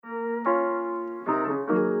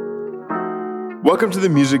Welcome to the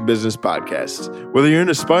Music Business Podcast. Whether you're an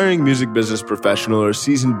aspiring music business professional or a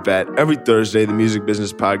seasoned vet, every Thursday, the Music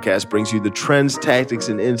Business Podcast brings you the trends, tactics,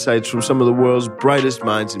 and insights from some of the world's brightest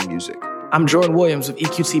minds in music. I'm Jordan Williams of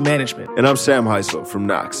EQT Management. And I'm Sam Heisel from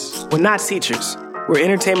Knox. We're not teachers. We're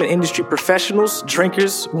entertainment industry professionals,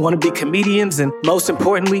 drinkers, wannabe comedians, and most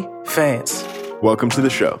importantly, fans. Welcome to the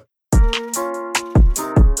show.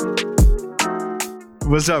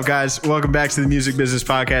 What's up, guys? Welcome back to the Music Business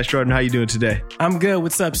Podcast. Jordan, how you doing today? I'm good.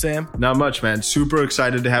 What's up, Sam? Not much, man. Super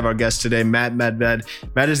excited to have our guest today, Matt Medved.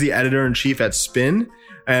 Matt is the editor-in-chief at Spin.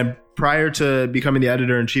 And prior to becoming the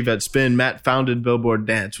editor-in-chief at Spin, Matt founded Billboard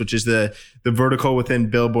Dance, which is the vertical within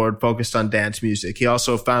Billboard focused on dance music. He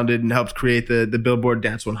also founded and helped create the Billboard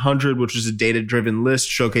Dance 100, which is a data-driven list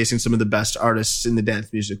showcasing some of the best artists in the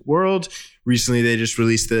dance music world. Recently, they just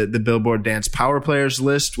released the Billboard Dance Power Players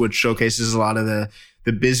list, which showcases a lot of the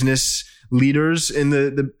business leaders in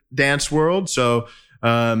the dance world. So,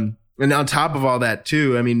 and on top of all that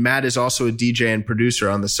too, I mean, Matt is also a DJ and producer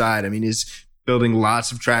on the side. I mean, he's building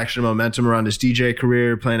lots of traction and momentum around his DJ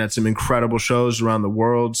career, playing at some incredible shows around the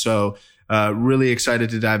world. So, really excited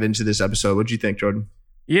to dive into this episode. What do you think, Jordan?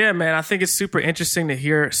 Yeah, man, I think it's super interesting to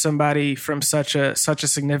hear somebody from such a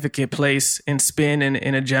significant place in Spin and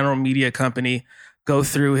in a general media company go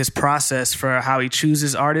through his process for how he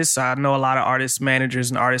chooses artists. I know a lot of artists,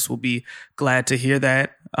 managers, and artists will be glad to hear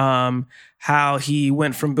that. How he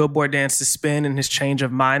went from Billboard Dance to Spin and his change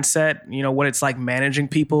of mindset, you know, what it's like managing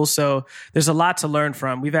people. So there's a lot to learn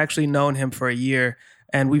from. We've actually known him for a year,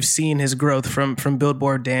 and we've seen his growth from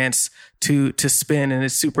Billboard Dance to Spin, and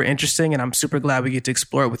it's super interesting, and I'm super glad we get to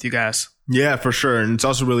explore it with you guys. Yeah, for sure. And it's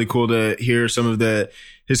also really cool to hear some of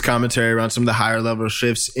his commentary around some of the higher level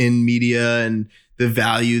shifts in media and the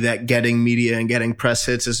value that getting media and getting press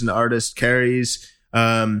hits as an artist carries.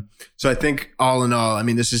 So I think all in all, I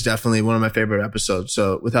mean, this is definitely one of my favorite episodes.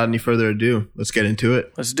 So without any further ado, let's get into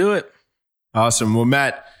it. Let's do it. Awesome. Well,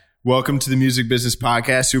 Matt, welcome to the Music Business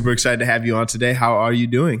Podcast. Super excited to have you on today. How are you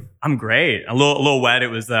doing? I'm great. A little wet. It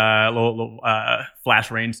was a little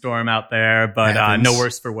flash rainstorm out there, but no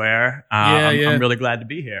worse for wear. I'm really glad to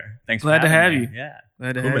be here. Thanks. Glad for having me. You. Yeah.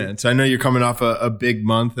 Glad to cool, have man. you. So I know you're coming off a big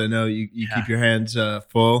month. I know you keep your hands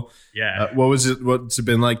full. Yeah. What's it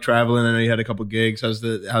been like traveling? I know you had a couple gigs. How's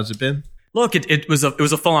it been? Look, it was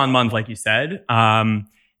a full on month, like you said.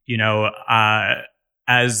 As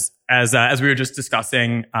we were just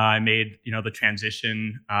discussing, I made the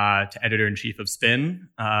transition to editor in chief of Spin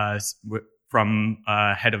from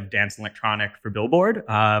head of dance and electronic for Billboard.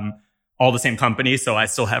 All the same company, so I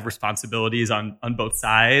still have responsibilities on both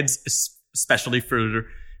sides, especially for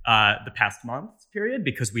the past month period,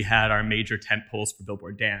 because we had our major tent poles for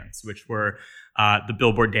Billboard Dance, which were the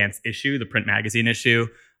Billboard Dance issue, the print magazine issue,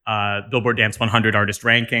 Billboard Dance 100 artist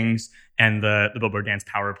rankings, and the Billboard Dance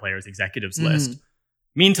Power Players executives list.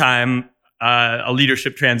 Meantime, a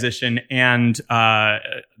leadership transition and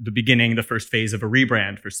the first phase of a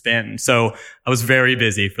rebrand for Spin. So I was very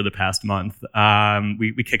busy for the past month.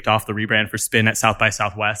 We kicked off the rebrand for Spin at South by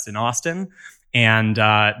Southwest in Austin. And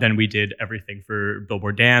then we did everything for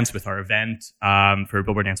Billboard Dance with our event for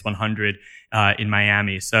Billboard Dance 100 in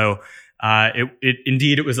Miami. So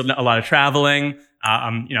it was a lot of traveling.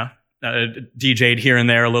 DJ'd here and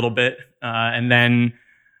there a little bit, and then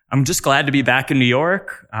I'm just glad to be back in New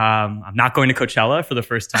York. I'm not going to Coachella for the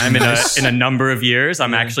first time in a number of years.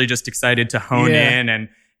 I'm actually just excited to hone in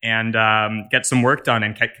and get some work done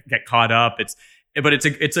and get caught up. It's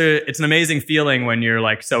an amazing feeling when you're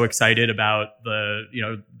like so excited about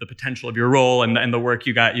the potential of your role and the work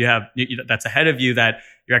you have that's ahead of you, that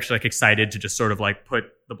you're actually like excited to just sort of like put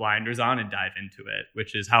the blinders on and dive into it,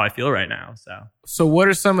 which is how I feel right now. So what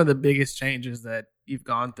are some of the biggest changes that you've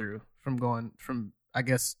gone through from going from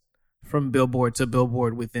Billboard to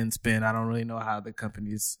Billboard within Spin? I don't really know how the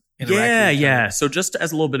companies interact. Yeah. So just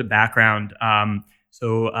as a little bit of background,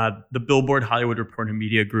 the Billboard Hollywood Reporter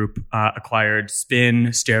Media Group acquired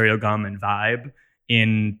Spin, Stereo Gum, and Vibe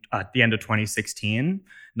at the end of 2016.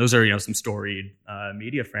 Those are some storied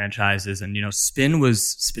media franchises, and Spin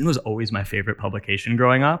was always my favorite publication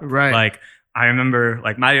growing up. Right. Like I remember,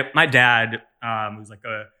 like my dad was like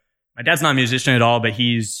my dad's not a musician at all, but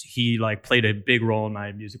he played a big role in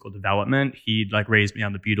my musical development. He raised me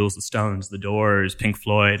on the Beatles, the Stones, the Doors, Pink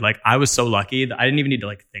Floyd. Like I was so lucky that I didn't even need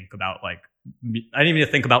to think about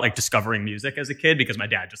discovering music as a kid, because my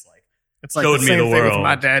dad just showed me the world. With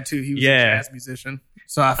my dad too. He was a jazz musician,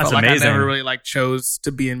 so I felt like I never really chose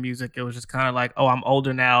to be in music. It was just kind of like, oh, I'm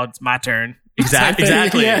older now, it's my turn. Exactly.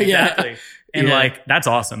 And that's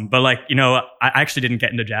awesome. But I actually didn't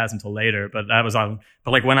get into jazz until later, but that was on.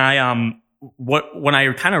 But when I when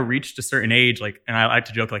I kind of reached a certain age, like, and I like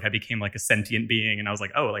to joke, like I became like a sentient being, and I was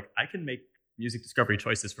like, oh, like I can make music discovery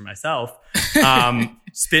choices for myself.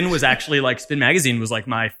 Spin was actually like Spin magazine was like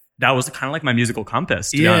that was kind of like my musical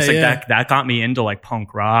compass, to be honest. Like that got me into like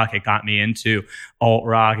punk rock. It got me into alt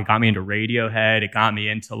rock. It got me into Radiohead. It got me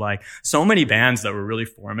into like so many bands that were really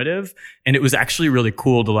formative. And it was actually really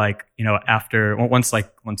cool to like, once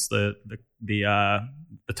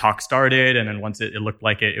the talk started, and then once it looked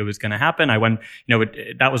like it was going to happen, I went,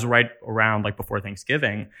 that was right around like before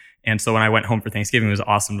Thanksgiving. And so when I went home for Thanksgiving, it was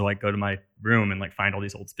awesome to like go to my room and like find all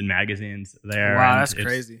these old Spin magazines there. Wow, and that's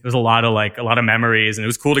crazy. It was a lot of memories, and it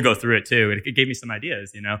was cool to go through it too. It gave me some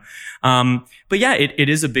ideas, but yeah, it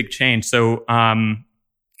is a big change. So,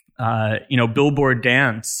 Billboard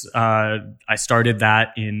Dance, I started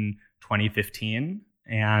that in 2015,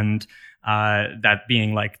 and that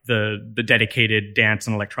being like the dedicated dance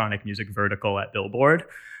and electronic music vertical at Billboard.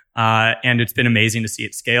 And it's been amazing to see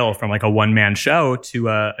it scale from like a one-man show to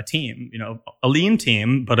a team, a lean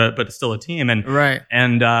team, but still a team. And, right.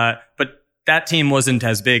 And, but that team wasn't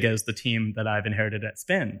as big as the team that I've inherited at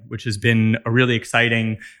Spin, which has been a really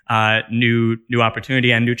exciting, new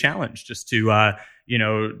opportunity and new challenge just to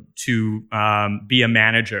be a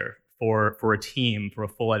manager for a team, for a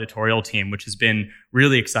full editorial team, which has been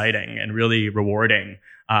really exciting and really rewarding.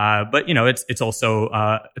 But it's also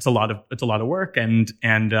it's a lot of work, and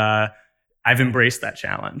I've embraced that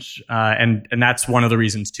challenge, and that's one of the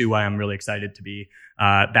reasons too why I'm really excited to be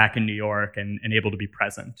back in New York and able to be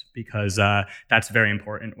present, because that's very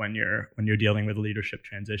important when you're dealing with a leadership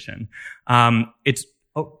transition. I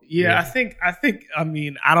think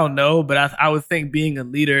I don't know, but I would think being a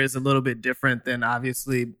leader is a little bit different than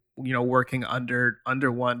obviously working under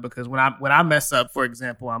one, because when I mess up, for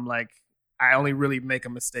example, I'm like, I only really make a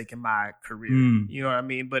mistake in my career. You know what I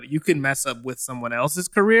mean? But you can mess up with someone else's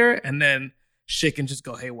career, and then shit can just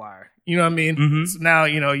go haywire. You know what I mean? Mm-hmm. So now,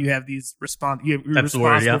 you have these you're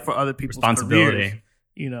responsible for other people's careers.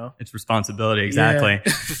 It's responsibility. Exactly.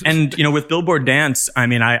 Yeah. And, with Billboard Dance, I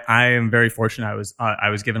mean, I am very fortunate. I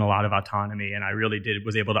was given a lot of autonomy, and I really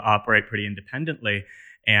was able to operate pretty independently.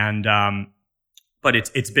 And, but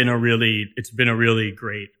it's been a really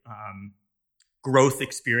great, growth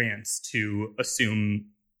experience to assume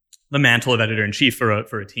the mantle of editor-in-chief for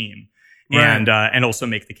a team, right. And also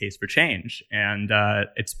make the case for change. And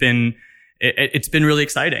it's been really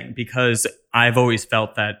exciting, because I've always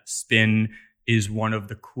felt that Spin is one of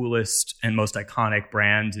the coolest and most iconic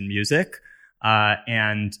brands in music,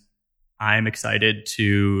 and I'm excited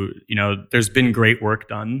to there's been great work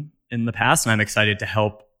done in the past, and I'm excited to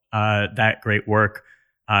help that great work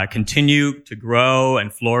continue to grow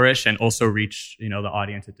and flourish, and also reach, the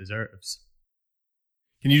audience it deserves.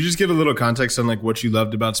 Can you just give a little context on like what you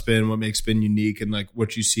loved about Spin, what makes Spin unique, and like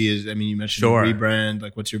what you see as, you mentioned Sure. a rebrand,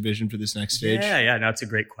 like what's your vision for this next stage? Yeah, no, that's a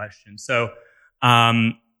great question. So,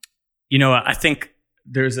 I think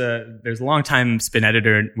there's a longtime Spin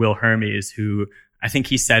editor, Will Hermes, who I think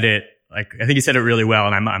he said it really well,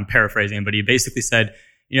 and I'm paraphrasing him, but he basically said,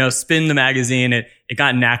 Spin the magazine, it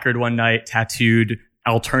got knackered one night, tattooed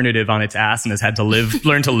alternative on its ass, and has had to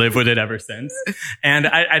learn to live with it ever since. And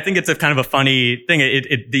I think it's a kind of a funny thing.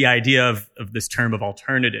 The idea of this term of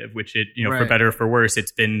alternative, which right. for better or for worse,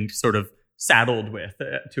 it's been sort of saddled with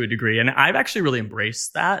to a degree. And I've actually really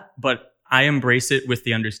embraced that, but I embrace it with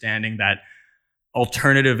the understanding that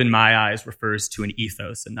alternative in my eyes refers to an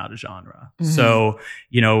ethos and not a genre. Mm-hmm. So,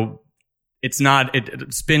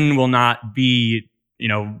 Spin will not be,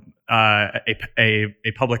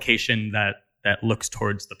 a publication that looks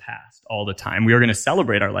towards the past all the time. We are going to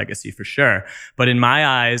celebrate our legacy for sure. But in my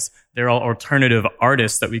eyes, there are alternative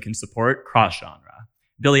artists that we can support cross-genre.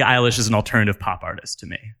 Billie Eilish is an alternative pop artist to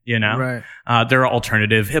me, Right. There are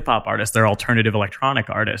alternative hip hop artists. There are alternative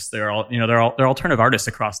electronic artists. There are alternative artists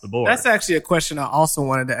across the board. That's actually a question I also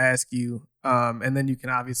wanted to ask you. And then you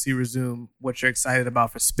can obviously resume what you're excited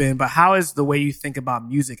about for Spin. But how is the way you think about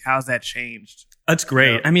music? How's that changed? That's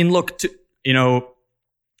great. I mean, look,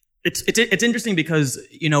 it's interesting because,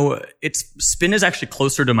 Spin is actually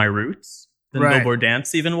closer to my roots than right. Billboard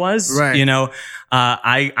Dance even was. Right.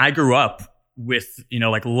 I grew up with,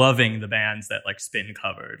 like loving the bands that like Spin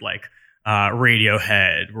covered, like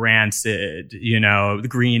Radiohead, Rancid, the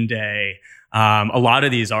Green Day, a lot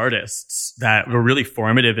of these artists that were really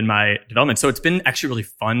formative in my development. So it's been actually really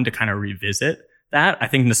fun to kind of revisit that. I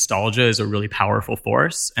think nostalgia is a really powerful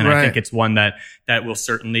force. And right. I think it's one that will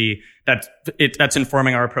certainly, that's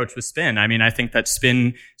informing our approach with Spin. I mean, I think that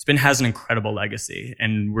Spin has an incredible legacy,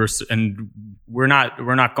 and we're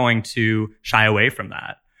not going to shy away from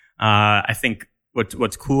that. I think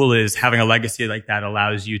what's cool is having a legacy like that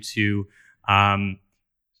allows you to,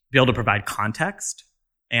 be able to provide context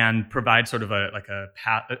and provide sort of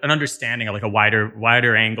an understanding of like a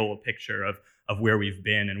wider angle picture of where we've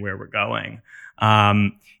been and where we're going.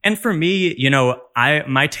 And for me,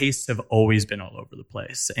 my tastes have always been all over the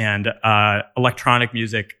place, and electronic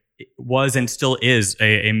music was and still is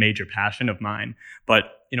a major passion of mine. But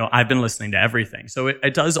I've been listening to everything, so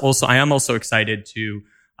it does also. I am also excited to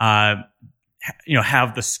have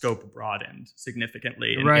the scope broadened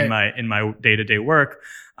significally in my day-to-day work.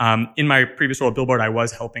 In my previous role at Billboard, I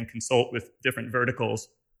was helping consult with different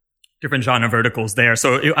genre verticals there.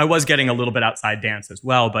 So I was getting a little bit outside dance as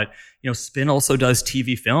well. But Spin also does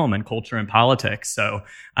TV, film, and culture and politics. So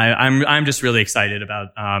I'm just really excited about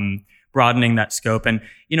broadening that scope. And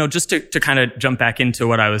just to kind of jump back into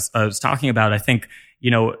what I was talking about, I think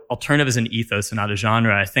alternative is an ethos and not a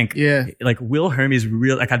genre. I think like Will Hermes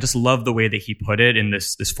I just love the way that he put it in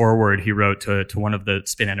this foreword he wrote to one of the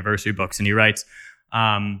Spin anniversary books. And he writes,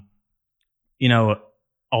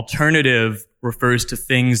 alternative refers to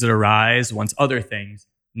things that arise once other things,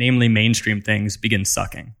 namely mainstream things, begin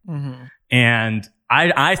sucking. Mm-hmm. And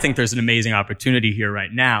I think there's an amazing opportunity here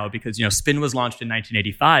right now because, Spin was launched in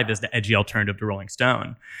 1985 as the edgy alternative to Rolling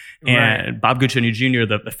Stone. And Bob Guccione Jr.,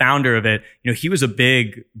 the founder of it, he was a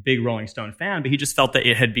big Rolling Stone fan, but he just felt that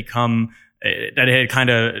it had kind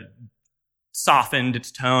of softened its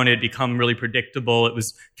tone. It had become really predictable. It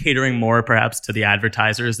was catering more perhaps to the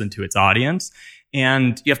advertisers than to its audience.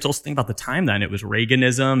 And you have to also think about the time then. It was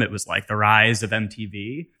Reaganism. It was like the rise of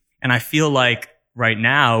MTV. And I feel like right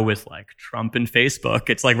now with like Trump and Facebook,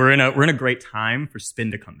 it's like we're in a great time for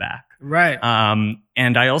Spin to come back. Right.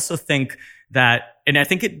 And I also think that, and I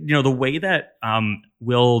think it, the way that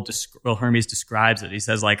Will Hermes describes it, he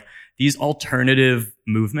says like these alternative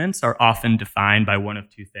movements are often defined by one of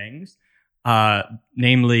two things,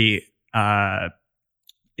 namely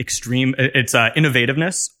extreme, it's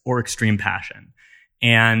innovativeness or extreme passion.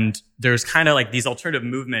 And there's kind of like these alternative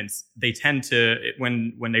movements, they tend to,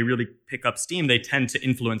 when they really pick up steam, they tend to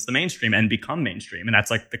influence the mainstream and become mainstream. And that's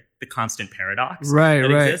like the constant paradox that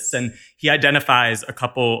exists. And he identifies a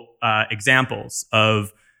couple examples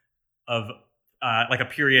of like a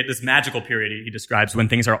period, this magical period he describes when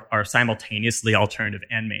things are simultaneously alternative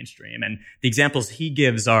and mainstream. And the examples he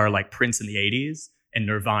gives are like Prince in the 80s and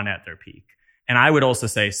Nirvana at their peak. And I would also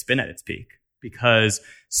say Spin at its peak, because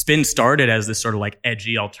Spin started as this sort of like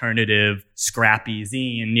edgy, alternative, scrappy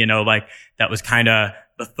zine, like that was kind of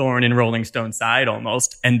the thorn in Rolling Stone side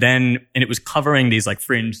almost. And it was covering these like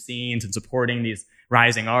fringe scenes and supporting these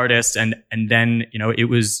rising artists. And then, it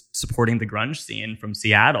was supporting the grunge scene from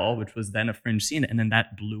Seattle, which was then a fringe scene. And then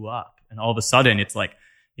that blew up. And all of a sudden it's like,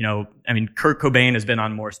 Kurt Cobain has been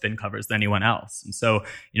on more Spin covers than anyone else. And so,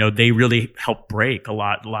 they really helped break a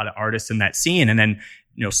lot of artists in that scene. And then,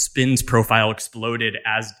 Spin's profile exploded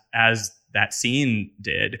as that scene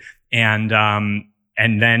did. And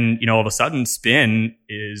then, all of a sudden Spin's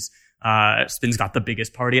got the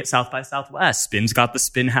biggest party at South by Southwest. Spin's got the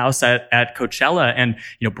Spin House at Coachella, and,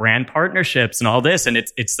 brand partnerships and all this. And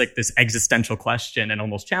it's like this existential question and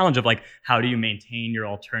almost challenge of like, how do you maintain your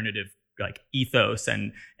alternative like ethos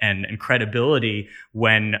and credibility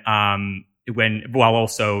when while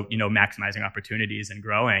also, maximizing opportunities and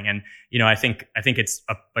growing. And, I think it's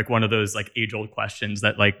like one of those like age old questions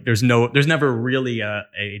that like, there's never really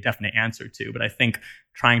a definite answer to, but I think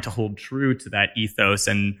trying to hold true to that ethos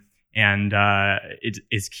and it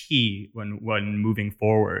is key when moving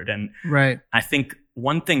forward. And I think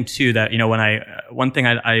one thing too that, one thing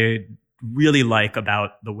I really like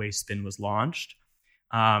about the way Spin was launched,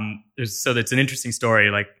 so that's an interesting story.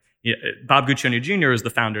 Like, Bob Guccione Jr. is the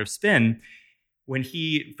founder of Spin. When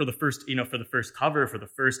he, for the first cover, for the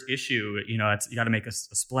first issue, you got to make a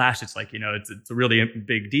splash. It's like, it's a really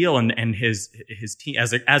big deal. And his team,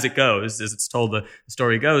 as it goes, as it's told, the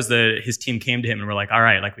story goes, that his team came to him and were like, all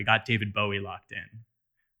right, like we got David Bowie locked in.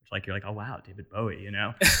 Like, you're like, oh wow, David Bowie,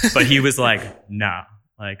 but he was like, no,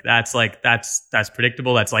 like that's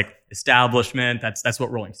predictable. That's like establishment. That's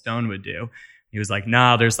what Rolling Stone would do. He was like,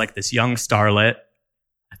 no, there's like this young starlet.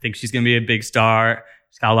 I think she's going to be a big star.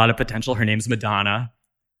 She's got a lot of potential. Her name's Madonna.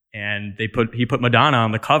 And he put Madonna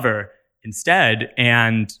on the cover instead.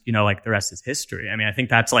 And, like the rest is history. I mean, I think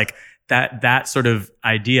that's like that sort of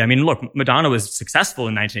idea. I mean, look, Madonna was successful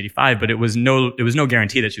in 1985, but it was no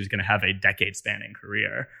guarantee that she was going to have a decade spanning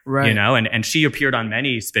career, right. And she appeared on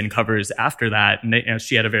many Spin covers after that. And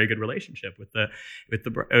she had a very good relationship with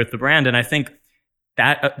the brand. And I think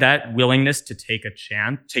that willingness to take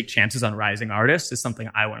chances on rising artists is something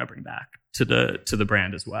I want to bring back to the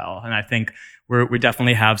brand as well. And I think we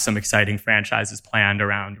definitely have some exciting franchises planned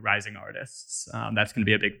around rising artists. That's going to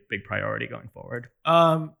be a big priority going forward.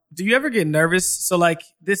 Do you ever get nervous? So like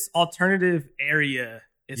this alternative area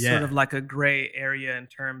is sort of like a gray area in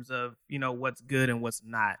terms of, what's good and what's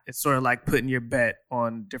not. It's sort of like putting your bet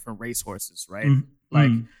on different racehorses, right? Mm-hmm.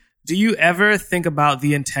 Like, do you ever think about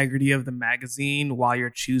the integrity of the magazine while you're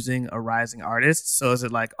choosing a rising artist? So is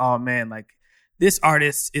it like, oh man, like this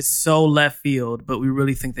artist is so left field, but we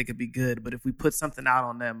really think they could be good. But if we put something out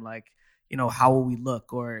on them, like, how will we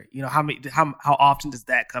look? Or, how often does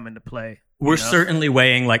that come into play? We're certainly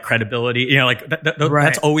weighing like credibility,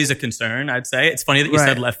 that's always a concern, I'd say. It's funny that you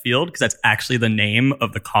said left field because that's actually the name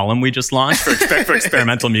of the column we just launched for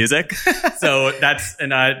experimental music. So that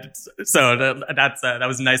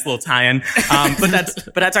was a nice little tie-in.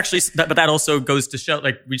 But that also goes to show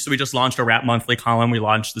we just launched a Rap Monthly column. We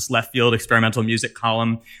launched this left field experimental music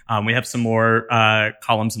column. We have some more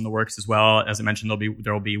columns in the works as well. As I mentioned,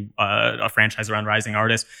 there will be a franchise around rising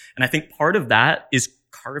artists. And I think part of that is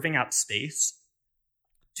carving out space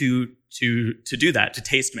to do that, to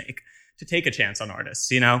taste make, to take a chance on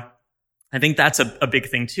artists. I think that's a big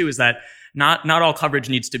thing too, is that not all coverage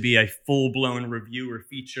needs to be a full blown review or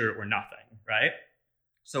feature or nothing, right?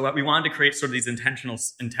 So what we wanted to create sort of these intentional,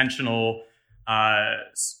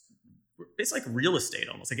 it's like real estate,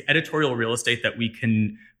 almost like editorial real estate that we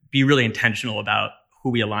can be really intentional about who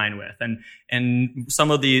we align with. And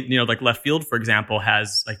some of the, like Left Field, for example,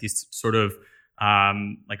 has like these sort of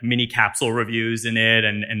like mini capsule reviews in it,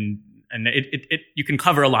 and it you can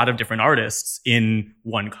cover a lot of different artists in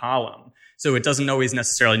one column. So it doesn't always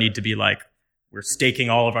necessarily need to be like we're staking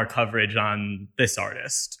all of our coverage on this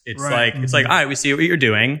artist. It's it's like, all right, we see what you're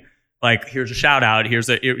doing. Like, here's a shout out. Here's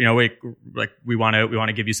we want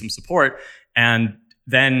to give you some support, and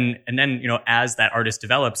then as that artist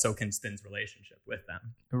develops, so can Spin's relationship with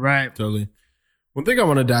them. Right. Totally. One thing I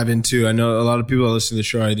want to dive into, I know a lot of people that listen to the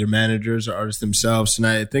show are either managers or artists themselves. And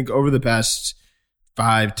I think over the past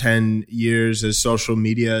 5-10 years, as social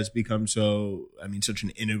media has become such an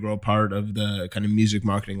integral part of the kind of music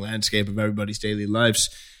marketing landscape of everybody's daily lives,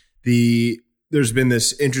 there's been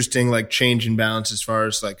this interesting like change in balance as far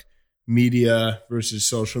as like media versus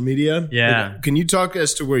social media. Yeah. Like, can you talk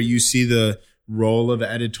as to where you see the role of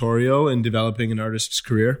editorial in developing an artist's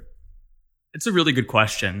career? It's a really good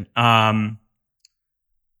question.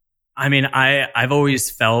 I've always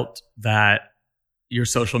felt that your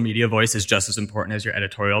social media voice is just as important as your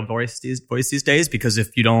editorial voice these days, because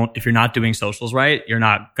if you're not doing socials right,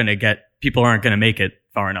 people aren't going to make it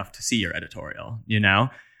far enough to see your editorial,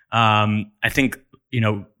 I think,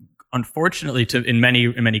 unfortunately in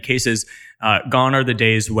many cases, gone are the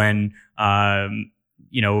days when,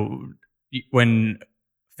 when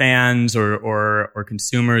fans or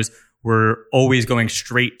consumers were always going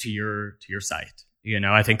straight to your site.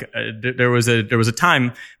 I think there was a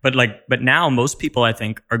time, but now most people, I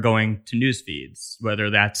think, are going to news feeds,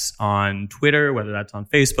 whether that's on Twitter, whether that's on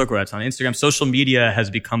Facebook, or that's on Instagram. Social media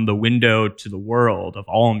has become the window to the world of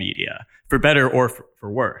all media, for better or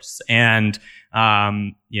for worse. And,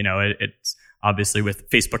 it's obviously with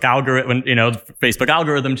Facebook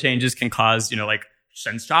algorithm changes can cause,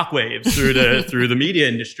 send shockwaves through the media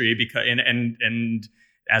industry because, and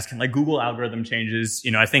as can like Google algorithm changes,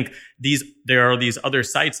 I think there are these other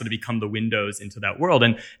sites that have become the windows into that world.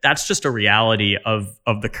 And that's just a reality of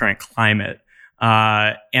the current climate.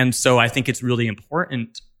 And so I think it's really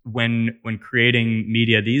important when creating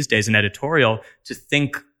media these days and editorial to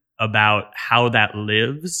think about how that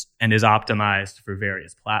lives and is optimized for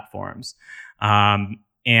various platforms. I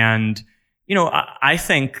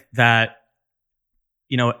think that,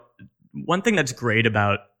 one thing that's great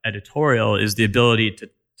about editorial is the ability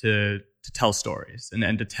to tell stories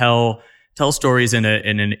and to tell stories in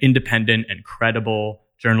an independent and credible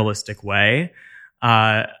journalistic way.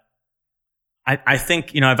 I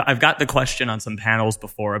think, I've got the question on some panels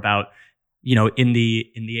before about, in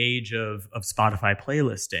the age of Spotify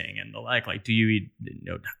playlisting and the like do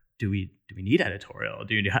we need editorial?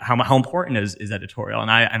 How important is editorial?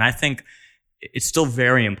 And I think it's still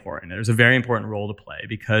very important. There's a very important role to play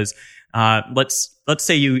because, let's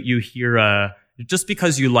say you hear just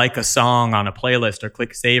because you like a song on a playlist or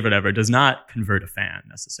click save or whatever does not convert a fan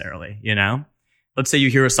necessarily, Let's say you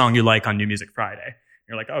hear a song you like on New Music Friday.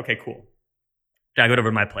 You're like, oh, okay, cool. Drag it over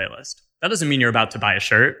to my playlist. That doesn't mean you're about to buy a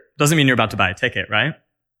shirt. Doesn't mean you're about to buy a ticket, right?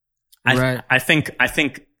 Right. I think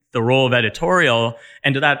the role of editorial,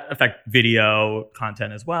 and to that effect, video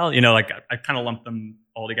content as well. I kind of lump them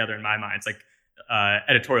all together in my mind. It's like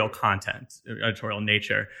editorial content, editorial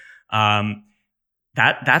nature.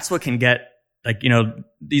 That's what can get, like,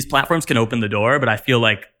 these platforms can open the door, but I feel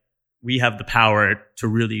like we have the power to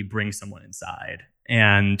really bring someone inside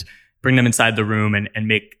and bring them inside the room and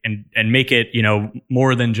make it,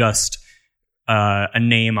 more than just a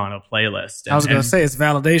name on a playlist. I was going to say it's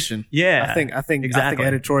validation. Yeah, I think exactly. I think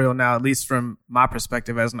editorial now, at least from my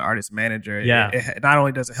perspective as an artist manager, it not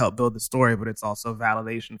only does it help build the story, but it's also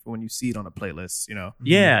validation for when you see it on a playlist.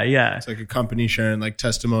 Yeah. It's like a company sharing like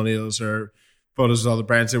testimonials or photos of all the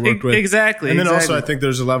brands they worked with. Exactly. And then also I think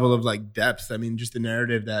there's a level of like depth. I mean, just the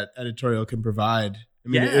narrative that editorial can provide. I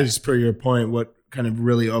mean, it is, per your point, what kind of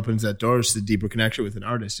really opens that door is the deeper connection with an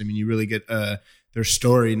artist. I mean, you really get their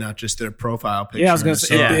story, not just their profile picture. Yeah, I was going to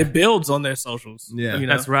say it builds on their socials. Yeah,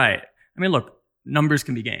 that's right. I mean, look, numbers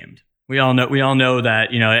can be gamed. We all know that,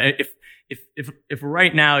 if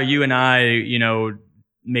right now you and I,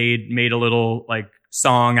 made a little like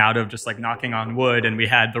song out of just like knocking on wood and we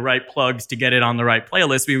had the right plugs to get it on the right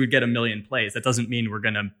playlist, we would get 1 million plays. That doesn't mean we're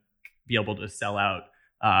going to be able to sell out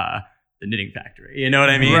the Knitting Factory. You know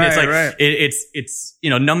what I mean? Right, it's like right. it's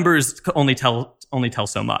numbers only tell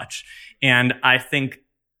so much. And I think,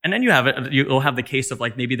 and then you'll have the case of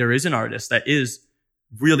like maybe there is an artist that is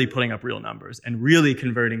really putting up real numbers and really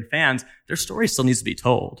converting fans. Their story still needs to be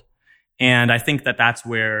told. And I think that's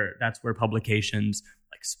where publications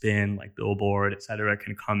like Spin, like Billboard, et cetera,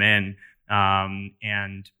 can come in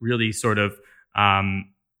and really sort of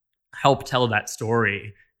help tell that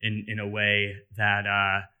story in a way that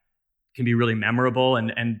can be really memorable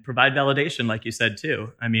and provide validation, like you said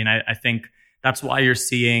too. I mean, I think that's why you're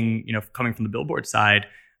seeing, coming from the Billboard side,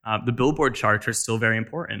 the Billboard charts are still very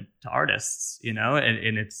important to artists,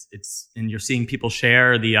 and you're seeing people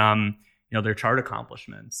share the their chart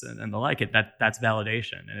accomplishments and the like. That's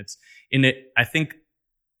validation, and I think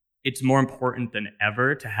it's more important than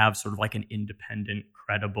ever to have sort of like an independent,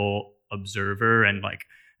 credible observer and like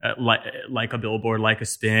a Billboard, like a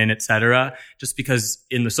Spin, et cetera, just because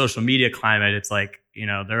in the social media climate, it's like,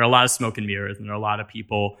 there are a lot of smoke and mirrors and there are a lot of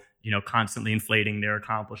people, constantly inflating their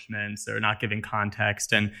accomplishments. They're not giving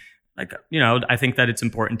context. And I think that it's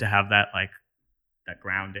important to have that, like that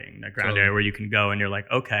ground area where you can go and you're like,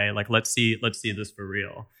 okay, like, let's see this for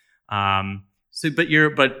real.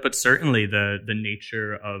 But certainly the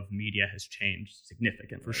nature of media has changed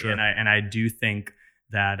significantly. For sure. And I do think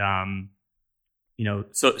that,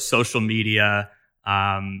 social media,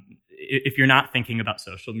 if you're not thinking about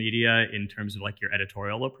social media in terms of like your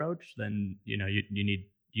editorial approach, then,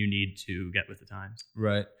 you need to get with the times.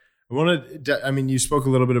 Right. You spoke a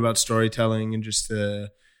little bit about storytelling and just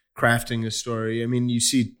crafting a story. I mean, you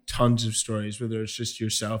see tons of stories, whether it's just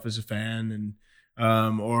yourself as a fan and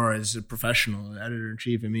or as a professional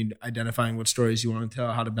editor-in-chief. I mean, identifying what stories you want to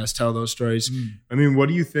tell, how to best tell those stories. I mean, what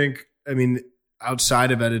do you think,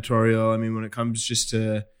 outside of editorial, when it comes just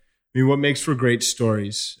to, what makes for great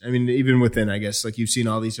stories? I mean, even within, I guess, like you've seen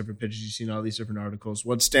all these different pitches, you've seen all these different articles.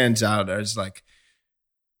 What stands out as like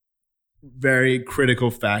very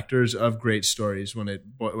critical factors of great stories when it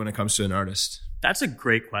comes to an artist? That's a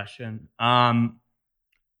great question. I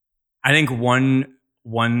think one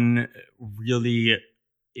really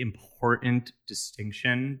important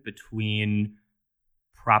distinction between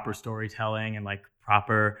proper storytelling and like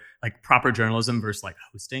proper journalism versus like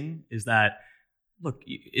hosting is that, look,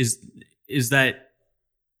 is that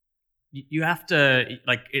you have to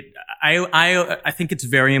like it. I think it's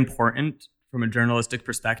very important from a journalistic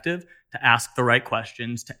perspective to ask the right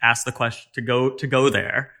questions, to ask the question, to go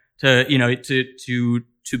there, to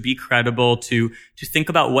be credible, to think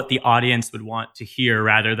about what the audience would want to hear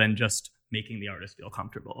rather than just making the artist feel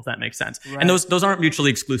comfortable, if that makes sense. Right. And those aren't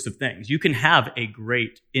mutually exclusive things. You can have a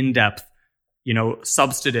great in-depth,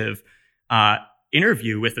 substantive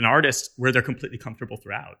interview with an artist where they're completely comfortable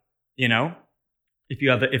throughout. And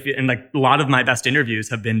like a lot of my best interviews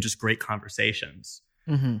have been just great conversations.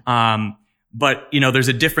 Mm-hmm. But there's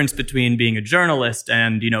a difference between being a journalist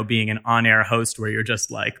and being an on-air host where you're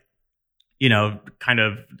just like, kind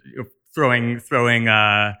of throwing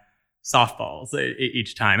softballs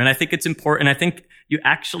each time. And I think it's important. I think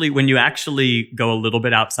when you actually go a little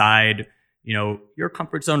bit outside, your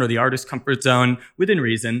comfort zone or the artist's comfort zone within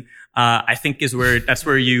reason, I think that's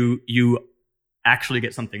where you actually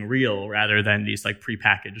get something real rather than these like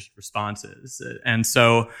prepackaged responses. And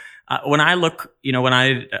so when I look, when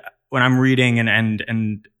I'm reading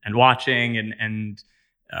and watching and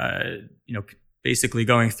basically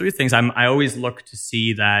going through things, I always look to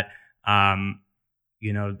see that that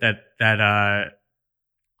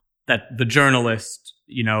the journalist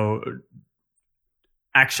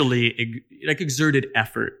actually exerted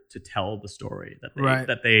effort to tell the story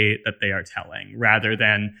that they are telling, rather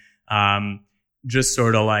than just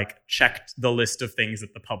sort of like checked the list of things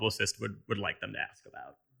that the publicist would like them to ask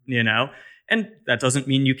about, you know? And that doesn't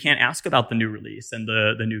mean you can't ask about the new release and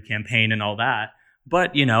the new campaign and all that.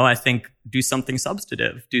 But, you know, I think do something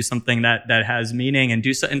substantive, do something that has meaning, and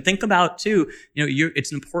and think about too, you know,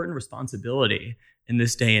 it's an important responsibility in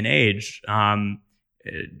this day and age,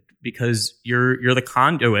 because you're the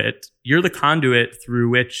conduit through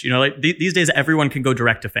which, you know, like these days everyone can go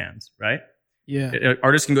direct to fans, right? Yeah.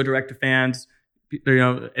 Artists can go direct to fans, you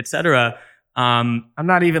know, etc. I'm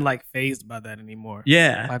not even like phased by that anymore.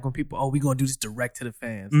 Yeah. Like when people, we're going to do this direct to the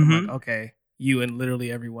fans. Mm-hmm. I'm like, okay, you and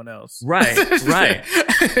literally everyone else. Right.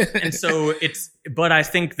 And so but I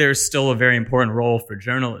think there's still a very important role for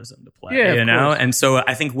journalism to play, you know? Course. And so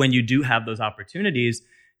I think when you do have those opportunities,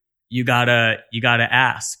 you gotta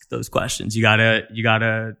ask those questions. You gotta, you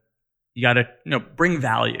know, bring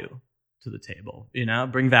value to the table, you know,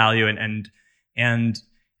 bring value and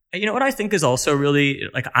you know what I think is also really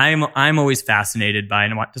like I'm always fascinated by,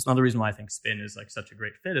 and just another reason why I think Spin is like such a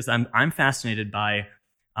great fit is I'm fascinated by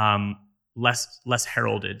less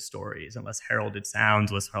heralded stories and less heralded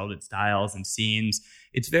sounds, less heralded styles and scenes.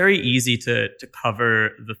 It's very easy to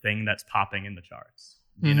cover the thing that's popping in the charts,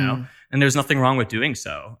 you know, and there's nothing wrong with doing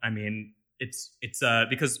so. I mean, it's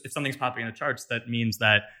because if something's popping in the charts, that means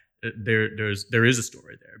that there is a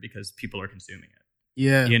story there because people are consuming it.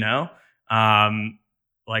 Yeah, you know.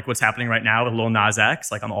 Like what's happening right now with Lil Nas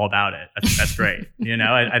X, like I'm all about it. I think that's great. You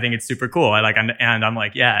know, I think it's super cool. I'm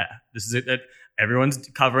like, yeah, this is it. Everyone's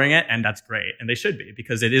covering it, and that's great, and they should be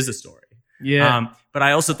because it is a story. Yeah. But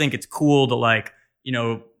I also think it's cool to like, you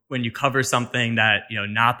know, when you cover something that, you know,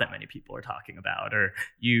 not that many people are talking about, or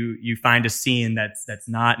you find a scene that's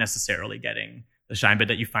not necessarily getting the shine, but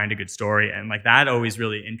that you find a good story, and like that always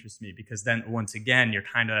really interests me because then once again you're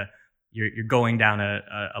going down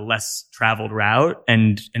a less traveled route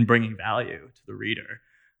and bringing value to the reader.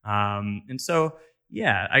 And so,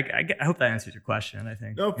 yeah, I hope that answers your question. I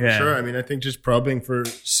think. No, for sure. I mean, I think just probing for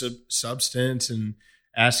substance and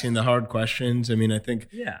asking the hard questions. I mean, I think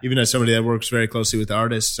even as somebody that works very closely with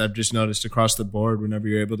artists, I've just noticed across the board, whenever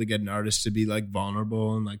you're able to get an artist to be like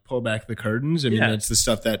vulnerable and like pull back the curtains, I mean, that's the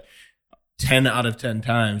stuff that 10 out of 10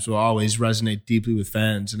 times will always resonate deeply with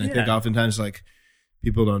fans. And I think oftentimes like,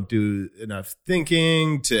 people don't do enough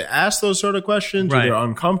thinking to ask those sort of questions, or they're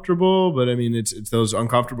uncomfortable. But I mean, it's those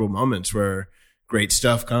uncomfortable moments where great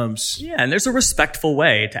stuff comes. Yeah, and there's a respectful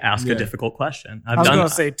way to ask a difficult question. I was going to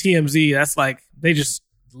say TMZ. That's like they just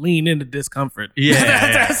lean into discomfort. Yeah,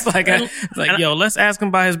 that's like yo, let's ask him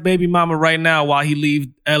about his baby mama right now while he leaves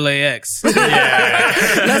LAX. Yeah,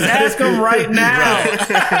 let's ask him right now.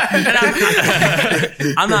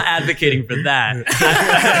 I'm not advocating for that,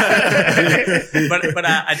 but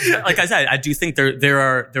I, like I said, I do think there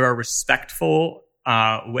are respectful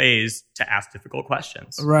ways to ask difficult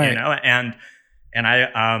questions, right? You know, and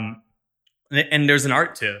there's an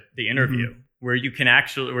art to the interview. Mm-hmm. Where you can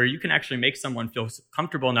actually make someone feel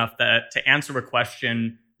comfortable enough that to answer a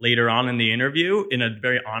question later on in the interview in a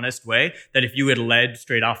very honest way, that if you had led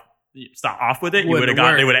straight off with it, they would have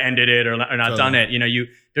ended it or not done it. You know,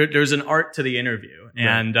 there's an art to the interview,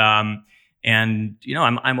 and you know,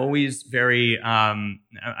 I'm always very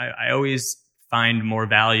I always find more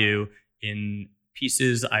value in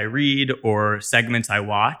pieces I read or segments I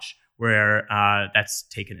watch where that's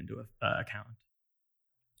taken into account.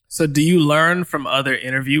 So do you learn from other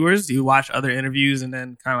interviewers? Do you watch other interviews and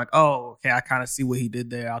then kind of like, oh, okay, I kind of see what he did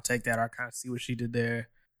there. I'll take that. Or I kind of see what she did there.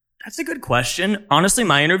 That's a good question. Honestly,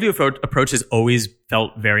 my interview approach has always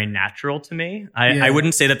felt very natural to me. I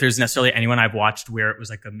wouldn't say that there's necessarily anyone I've watched where it was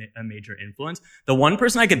like a major influence. The one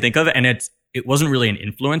person I can think of, and it wasn't really an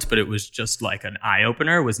influence, but it was just like an eye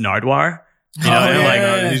opener, was Nardwuar. You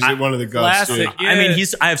know, he's one of the goats. Classic, I mean,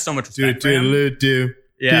 I have so much respect for him.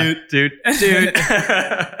 Yeah, dude.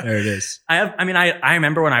 There it is. I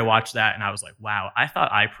remember when I watched that and I was like, wow, I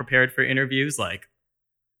thought I prepared for interviews. Like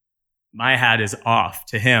my hat is off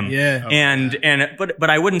to him. Yeah. But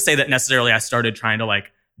I wouldn't say that necessarily I started trying to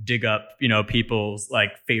like dig up, you know, people's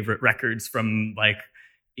like favorite records from like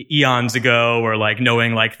eons ago or like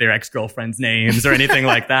knowing like their ex-girlfriend's names or anything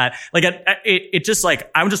like that. Like it just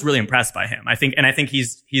like, I'm just really impressed by him. I think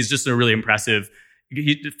he's just a really impressive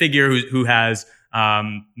figure who has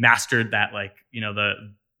mastered that, like, you know,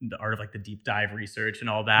 the art of like the deep dive research and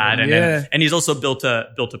all that. And he's also built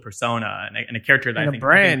a persona and a character that and I think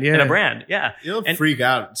and a brand. Yeah. You'll freak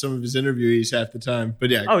out some of his interviewees half the time, but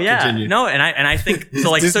yeah. Oh yeah. Continue. No. And I think so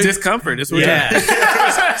like, discomfort is what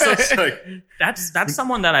that's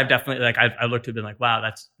someone that I've definitely like, I looked at and been like, wow,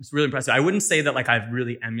 it's really impressive. I wouldn't say that like I've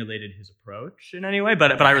really emulated his approach in any way,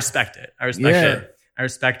 but I respect it. I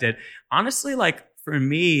respect it. Honestly, like for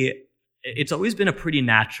me, it's always been a pretty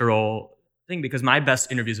natural thing because my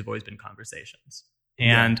best interviews have always been conversations.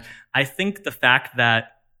 And I think the fact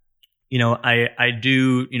that, I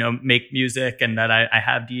do, make music and that I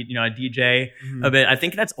have, a DJ a bit, I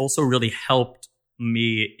think that's also really helped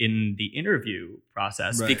me in the interview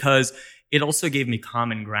process because it also gave me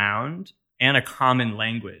common ground and a common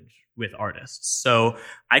language with artists. So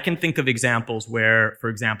I can think of examples where, for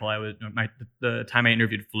example, the time I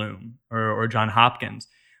interviewed Flume or John Hopkins,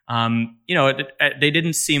 they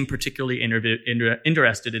didn't seem particularly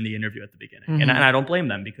interested in the interview at the beginning. And I don't blame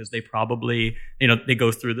them because they probably, they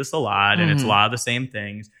go through this a lot and it's a lot of the same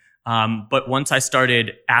things. But once I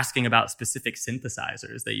started asking about specific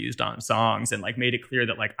synthesizers they used on songs and like made it clear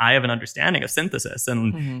that like I have an understanding of synthesis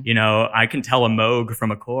and, I can tell a Moog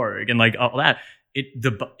from a Korg and like all that,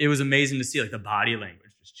 it was amazing to see like the body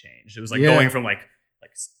language just changed. It was like going from like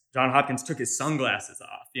John Hopkins took his sunglasses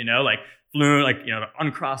off, like flew, like,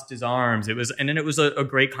 uncrossed his arms. And then it was a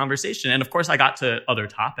great conversation. And of course I got to other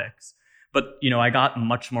topics, but, I got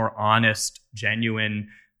much more honest, genuine,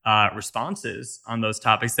 responses on those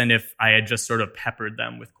topics than if I had just sort of peppered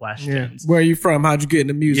them with questions. Where are you from? How'd you get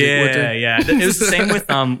into music? Yeah. It was the same with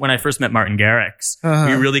when I first met Martin Garrix.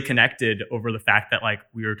 We really connected over the fact that like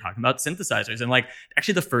we were talking about synthesizers. And like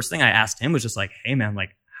actually the first thing I asked him was just like, hey man,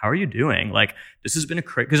 like how are you doing? Like this has been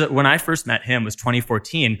because when I first met him was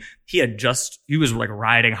 2014. He was like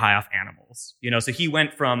riding high off Animals. So he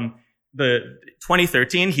went from the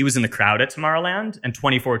 2013 he was in the crowd at Tomorrowland, and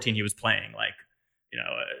 2014 he was playing like,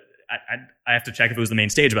 I have to check if it was the main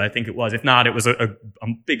stage, but I think it was. If not, it was a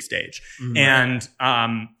big stage. And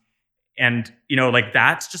like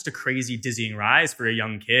that's just a crazy dizzying rise for a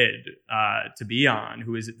young kid to be on,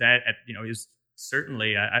 who is that he was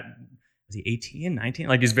certainly was he 18, 19?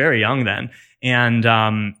 Like he's very young then, and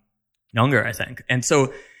younger, I think. And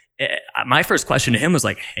so my first question to him was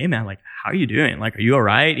like, hey man, like how are you doing? Like, are you all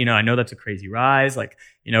right? I know that's a crazy rise. Like,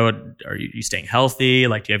 are you staying healthy?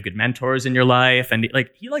 Like, do you have good mentors in your life? And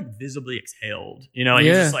he visibly exhaled, and he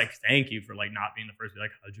was just like, thank you for like not being the first to be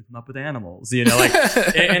like, how'd you come up with Animals? Like,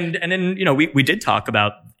 and then, we did talk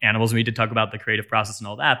about Animals and we did talk about the creative process and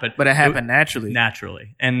all that, but it happened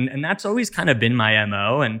naturally. And that's always kind of been my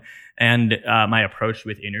MO and my approach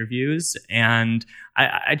with interviews. And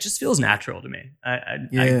it just feels natural to me.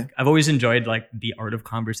 I've always enjoyed like the art of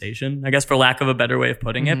conversation, I guess, for lack of a better way of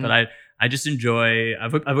putting it. But I just enjoy,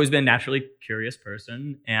 I've always been a naturally curious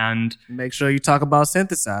person, and make sure you talk about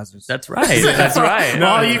synthesizers. That's right. That's right.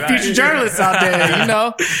 All you future journalists out there,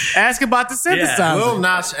 ask about the synthesizer. Lil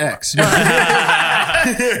Nas X.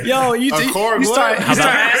 Yo, you start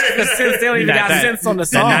asking the synths. They don't even got synths on the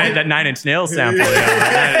song. That 9 Inch Nails sample.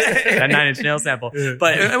 That 9 Inch Nails sample.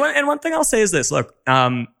 But and one thing I'll say is this: look,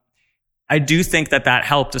 I do think that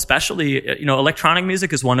helped, especially, electronic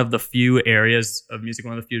music is one of the few areas of music,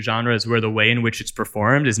 one of the few genres where the way in which it's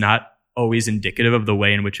performed is not always indicative of the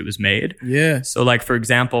way in which it was made. Yeah. So like, for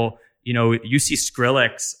example, you see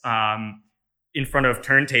Skrillex in front of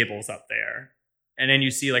turntables up there, and then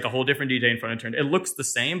you see like a whole different DJ in front of it looks the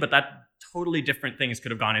same, but that totally different things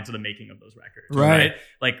could have gone into the making of those records. Right?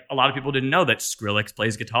 Like a lot of people didn't know that Skrillex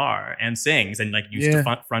plays guitar and sings and like used to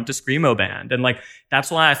front a screamo band. And like, that's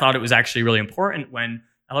why I thought it was actually really important when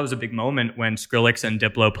I thought it was a big moment when Skrillex and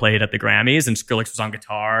Diplo played at the Grammys and Skrillex was on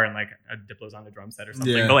guitar and like Diplo's on the drum set or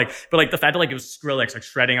something. Yeah. But like the fact that like it was Skrillex like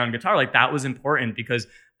shredding on guitar, like that was important because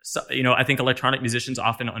I think electronic musicians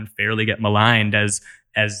often unfairly get maligned as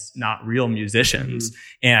not real musicians,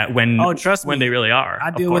 and when they really are. I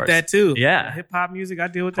deal with that too. Yeah, hip hop music, I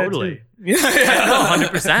deal with that too. Yeah,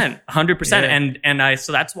 100%. And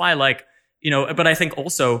so that's why but I think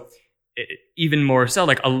also even more so,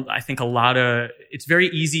 I think it's very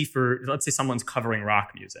easy for, let's say someone's covering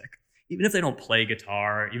rock music, even if they don't play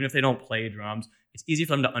guitar, even if they don't play drums, it's easy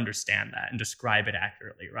for them to understand that and describe it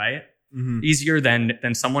accurately, right? Mm-hmm. Easier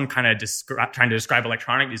than someone kind of trying to describe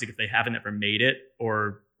electronic music if they haven't ever made it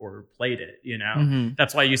or played it, Mm-hmm.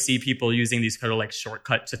 That's why you see people using these kind of like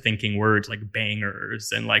shortcut to thinking words like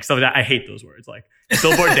bangers and like stuff like that. I hate those words. Like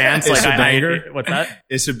Billboard Dance, It's like a banger. what's that?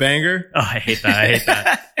 It's a banger. Oh, I hate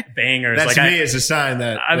that. Bangers. That like, to me is a sign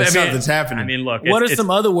that something's happening. I mean, look. What are some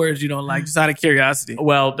other words you don't like, just out of curiosity?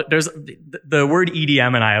 Well, there's the word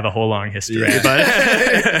EDM, and I have a whole long history,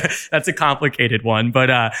 but that's a complicated one. But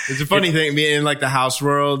it's a funny thing. Being in like the house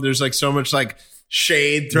world, there's like so much like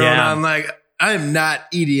shade thrown on. Like, I'm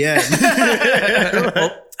not EDM.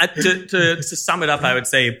 Well, to sum it up, I would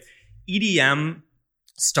say EDM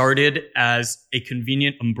started as a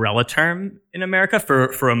convenient umbrella term in America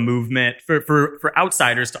for a movement, for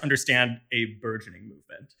outsiders to understand a burgeoning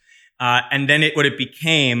movement. And then what it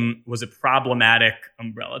became was a problematic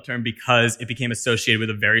umbrella term because it became associated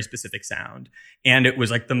with a very specific sound. And it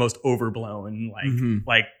was like the most overblown,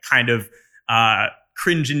 like kind of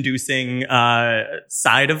cringe-inducing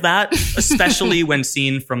side of that, especially when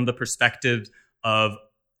seen from the perspective of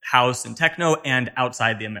house and techno and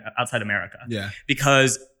outside America. Yeah.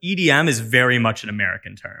 Because EDM is very much an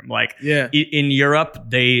American term. Like in Europe,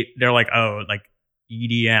 they're like, oh, like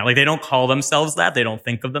EDM. Like they don't call themselves that. They don't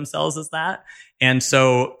think of themselves as that. And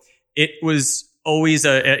so it was always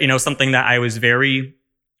something that I was very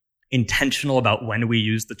intentional about when we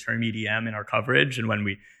used the term EDM in our coverage and when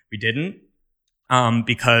we didn't.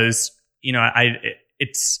 Because,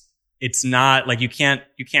 it's not like you can't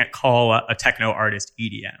call a techno artist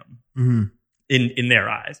EDM in their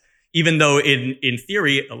eyes, even though in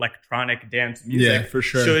theory electronic dance music for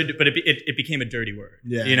sure should, but it became a dirty word.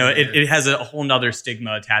 It has a whole nother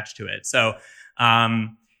stigma attached to it. So I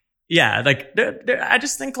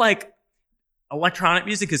just think like electronic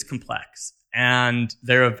music is complex, and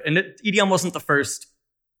EDM wasn't the first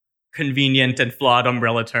convenient and flawed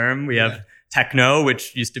umbrella term. We have techno,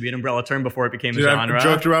 which used to be an umbrella term before it became a genre. I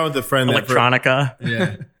joked around with a friend electronica.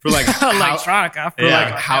 For like electronica. For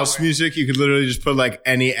like house music, you could literally just put like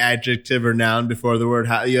any adjective or noun before the word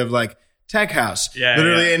house. You have like tech house.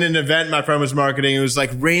 Literally in an event my friend was marketing, it was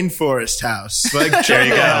like rainforest house. Like there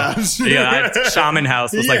you go. House. Shaman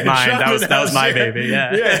house was like mine. That was my baby.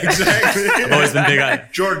 Yeah, exactly. I've always been big on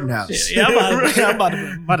Jordan House. I'm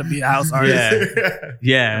about to be a house artist.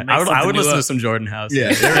 Yeah. I would listen to some Jordan House.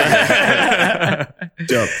 Yeah.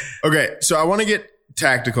 Dope. Okay, so I want to get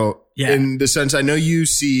tactical in the sense I know you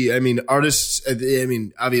see. I mean, artists. I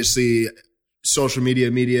mean, obviously, social media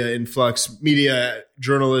influx, media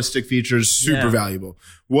journalistic features, super valuable.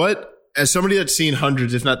 What, as somebody that's seen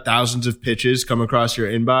hundreds, if not thousands of pitches come across your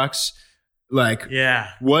inbox,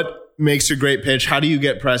 what makes a great pitch? How do you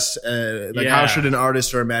get press? How should an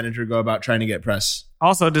artist or a manager go about trying to get press?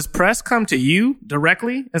 Also, does press come to you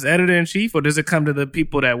directly as editor-in-chief, or does it come to the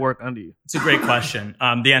people that work under you? It's a great question.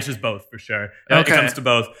 The answer is both, for sure. Okay. It comes to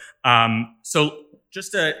both. So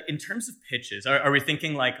just in terms of pitches, are we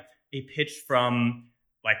thinking like a pitch from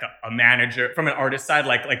like a manager, from an artist side,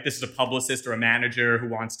 like this is a publicist or a manager who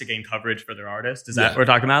wants to gain coverage for their artist? Is that what we're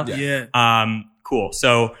talking about? Yeah. Cool.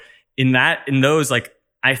 So in those, like,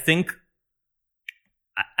 I think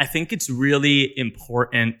it's really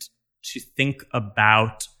important to think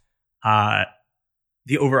about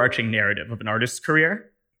the overarching narrative of an artist's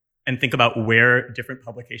career and think about where different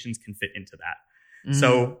publications can fit into that.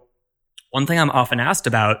 So one thing I'm often asked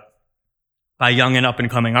about by young and up and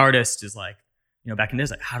coming artists is like, back in the days,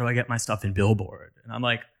 like, how do I get my stuff in Billboard? And I'm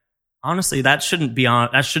like, honestly, that shouldn't be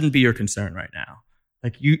your concern right now.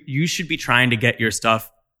 Like you should be trying to get your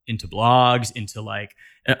stuff into blogs,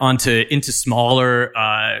 into smaller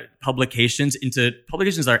publications, into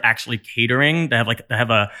publications that are actually catering, that have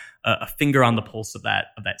a finger on the pulse of that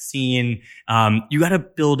scene. You got to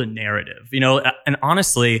build a narrative, and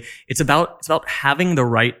honestly, it's about having the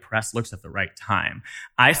right press looks at the right time.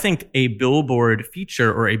 I think a Billboard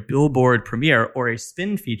feature or a Billboard premiere or a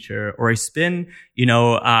Spin feature or a Spin, being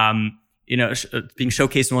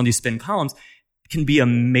showcased in one of these Spin columns can be a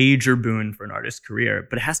major boon for an artist's career,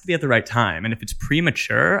 but it has to be at the right time. And if it's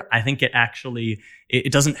premature, I think it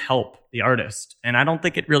doesn't help the artist. And I don't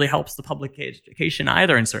think it really helps the public education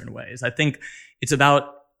either in certain ways. I think it's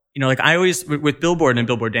about, like I always, with Billboard and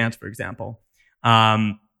Billboard Dance, for example,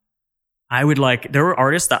 there were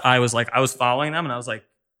artists that I was following them and I was like,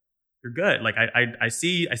 you're good. Like I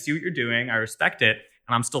see what you're doing. I respect it.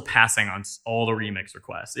 And I'm still passing on all the remix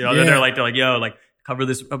requests. They're like, yo, like, cover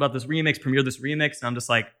this about this remix, premiere this remix. And I'm just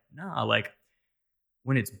like, nah, like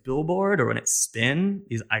when it's Billboard or when it's Spin,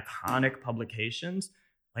 these iconic publications,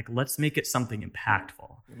 like let's make it something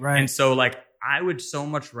impactful. Right. And so like I would so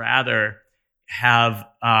much rather have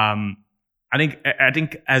I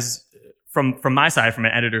think as from my side, from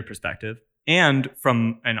an editor perspective, and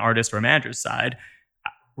from an artist or a manager's side,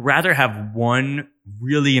 rather have one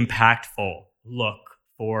really impactful look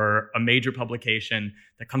for a major publication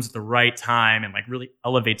that comes at the right time and like really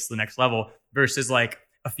elevates to the next level versus like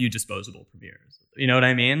a few disposable premieres. You know what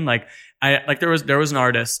I mean? Like there was an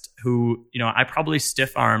artist who, you know, I probably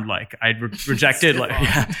stiff armed, like I'd rejected, like,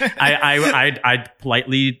 I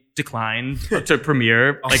politely declined to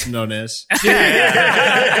premiere, like also known as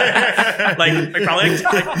like probably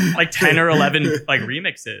like 10 or 11 like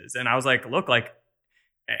remixes. And I was like, look, like,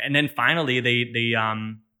 and then finally they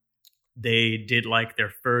did like their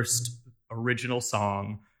first original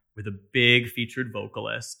song with a big featured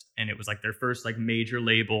vocalist, and it was like their first like major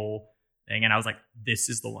label thing, and I was like, this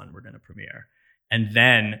is the one we're going to premiere. And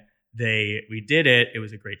then we did it. It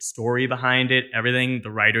was a great story behind it, everything.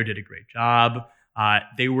 The writer did a great job.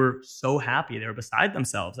 They were so happy. They were beside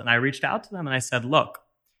themselves. And I reached out to them and I said, look,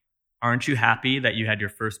 aren't you happy that you had your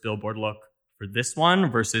first Billboard look for this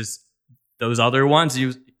one versus those other ones?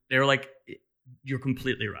 They were like, you're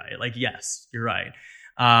completely right. Like, yes, you're right.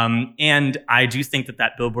 And I do think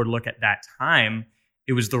that Billboard look at that time,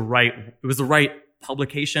 it was the right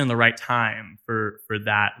publication, the right time for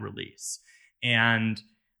that release. And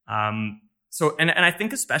so I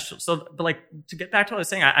think especially but like to get back to what I was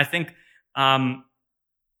saying, I think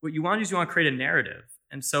what you want to do is you want to create a narrative.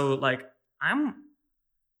 And so like I'm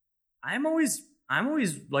always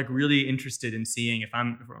like really interested in seeing if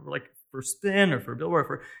we're like for Spin or for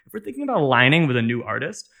Billboard, if we're thinking about aligning with a new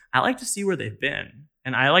artist, I like to see where they've been.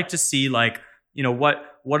 And I like to see like, you know,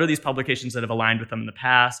 what are these publications that have aligned with them in the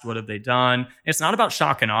past? What have they done? And it's not about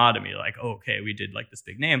shock and awe to me, like, oh, okay, we did like this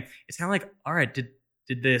big name. It's kind of like, all right, did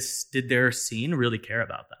their scene really care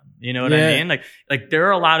about them? You know what I mean? Like there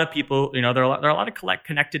are a lot of people, you know, there are a lot of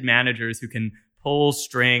connected managers who can pull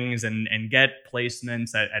strings and get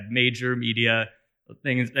placements at major media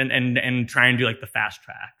things and try and do like the fast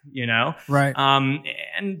track, you know? Right.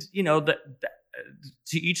 And you know,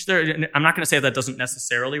 to each their, I'm not going to say that doesn't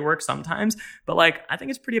necessarily work sometimes, but like, I think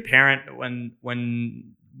it's pretty apparent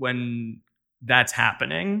when that's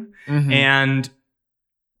happening. Mm-hmm. And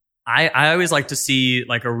I always like to see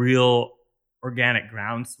like a real organic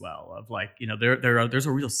groundswell of like, you know, there's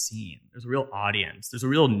a real scene, there's a real audience, there's a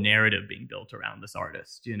real narrative being built around this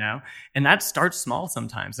artist, you know, and that starts small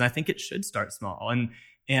sometimes. And I think it should start small.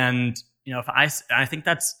 And, you know, I think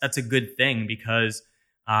that's a good thing because,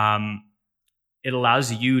 it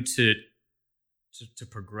allows you to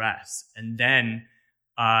progress. And then,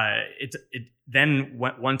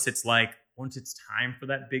 once it's time for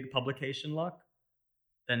that big publication look,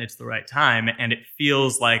 then it's the right time. And it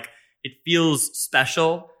feels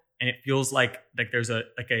special. And it feels like there's a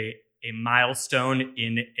milestone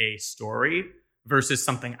in a story versus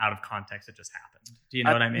something out of context that just happened. Do you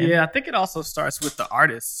know what I mean? Yeah, I think it also starts with the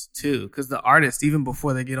artists too. Cause the artists, even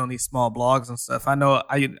before they get on these small blogs and stuff, I know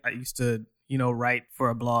I used to, you know, write for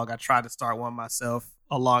a blog. I tried to start one myself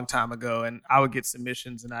a long time ago, and I would get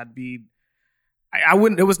submissions, and it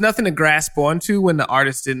was nothing to grasp onto when the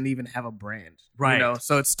artist didn't even have a brand, right? You know,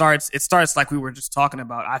 so it starts like we were just talking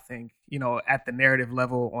about. I think, you know, at the narrative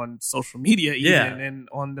level on social media, even, and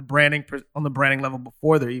on the branding level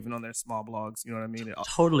before they're even on their small blogs. You know what I mean? It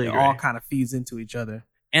all kind of feeds into each other.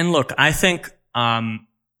 And look, I think, I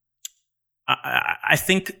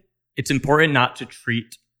think it's important not to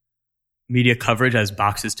treat media coverage as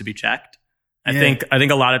boxes to be checked. I think a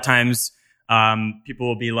lot of times people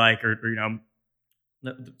will be like, or you know,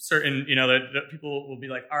 certain, you know, the people will be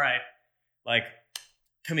like, all right, like,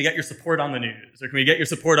 can we get your support on the news, or can we get your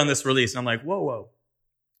support on this release? And I'm like, whoa,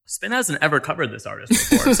 Spin hasn't ever covered this artist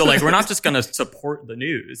before, so like we're not just gonna support the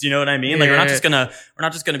news. You know what I mean? Like we're not just gonna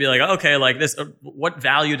be like, okay, like this. What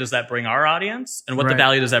value does that bring our audience, and what the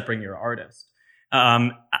value does that bring your artist?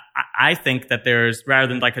 I think that there's, rather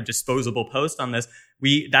than like a disposable post on this,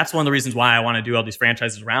 that's one of the reasons why I want to do all these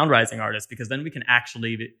franchises around rising artists, because then we can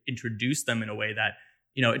actually introduce them in a way that,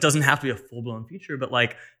 you know, it doesn't have to be a full blown feature, but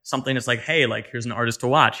like something that's like, hey, like here's an artist to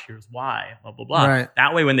watch, here's why, blah, blah, blah. Right.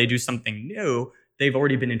 That way, when they do something new, they've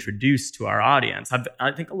already been introduced to our audience.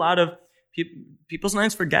 I think a lot of people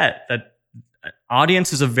sometimes forget that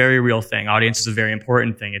audience is a very real thing. Audience is a very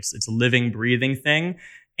important thing. It's a living, breathing thing.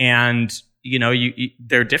 And you know,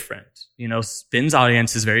 they're different. You know, Spin's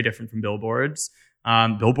audience is very different from Billboard's.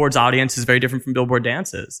 Billboard's audience is very different from Billboard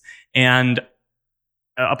Dance's. And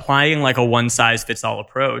applying like a one size fits all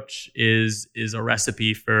approach is a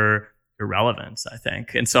recipe for irrelevance, I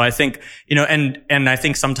think. And so I think, you know, and I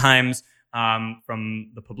think sometimes from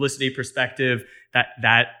the publicity perspective,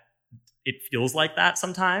 that it feels like that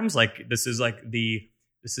sometimes. Like this is like you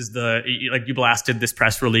blasted this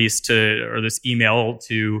press release or this email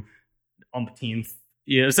to umpteenth,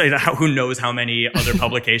 so who knows how many other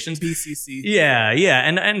publications. BCC. Yeah.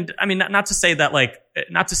 And I mean, not to say that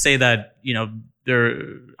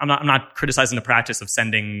I'm not criticizing the practice of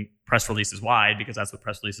sending press releases wide, because that's what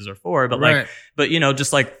press releases are for. But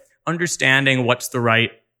just like understanding what's the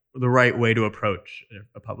right way to approach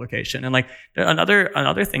a publication. And like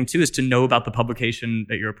another thing too is to know about the publication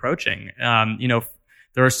that you're approaching.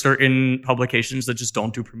 There are certain publications that just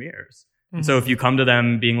don't do premieres. Mm-hmm. So if you come to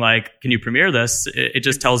them being like, "Can you premiere this?" It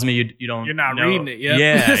just tells me you don't. You're not know. reading it. Yep.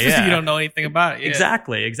 Yeah. You don't know anything about it. Yeah.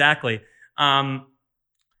 Exactly. And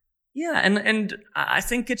I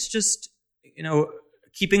think it's just,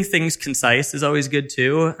 keeping things concise is always good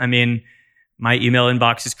too. I mean, my email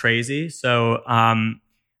inbox is crazy. So,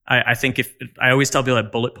 I think if I always tell people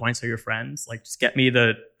that bullet points are your friends, like just get me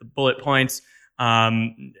the bullet points,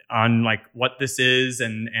 on like what this is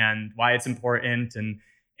and why it's important.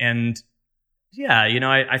 And yeah,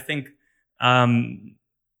 I think, and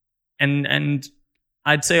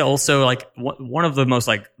I'd say also like one of the most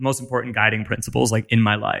important guiding principles, like in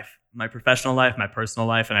my life, my professional life, my personal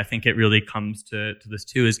life, and I think it really comes to this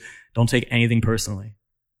too, is don't take anything personally.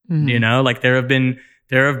 Mm-hmm. Like there have been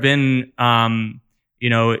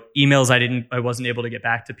emails I wasn't able to get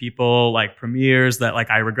back to people, like premieres that like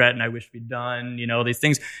I regret and I wish we'd done, these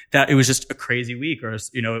things that it was just a crazy week, or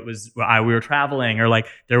it was we were traveling, or like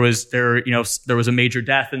there was a major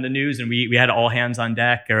death in the news and we had all hands on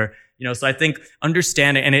deck, or so I think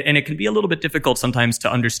understanding, and it can be a little bit difficult sometimes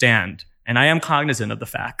to understand, and I am cognizant of the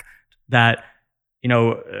fact that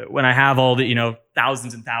when I have all the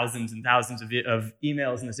thousands and thousands and thousands of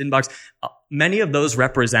emails in this inbox, many of those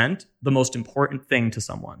represent the most important thing to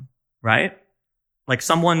someone, right? Like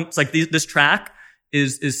it's like this track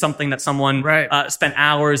is something that someone spent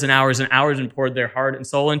hours and hours and hours and poured their heart and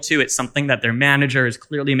soul into. It's something that their manager is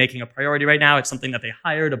clearly making a priority right now. It's something that they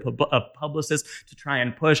hired a publicist to try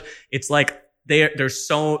and push. It's like they're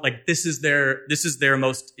so like this is their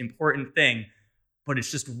most important thing, but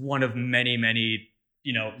it's just one of many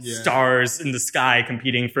stars in the sky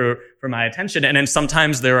competing for my attention. And then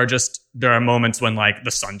sometimes there are moments when like the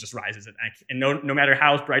sun just rises and no matter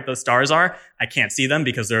how bright those stars are, I can't see them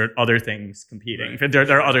because there are other things competing. Right.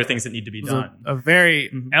 There are other things that need to be done. A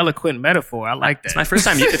very eloquent metaphor. I like that. It's my first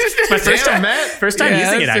time. It's my first time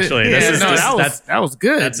using it actually. That was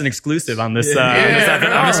good. That's an exclusive on this. I'm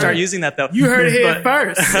gonna start using that though. You heard it here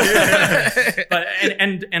first. But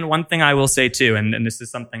and one thing I will say too, and this is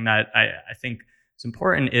something that I think it's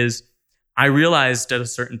important, is I realized at a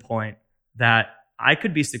certain point that I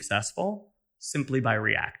could be successful simply by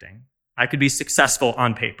reacting. I could be successful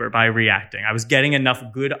on paper by reacting. I was getting enough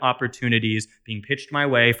good opportunities being pitched my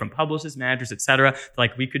way from publicists, managers, etc.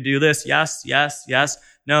 Like we could do this. Yes,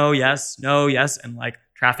 no, yes. And like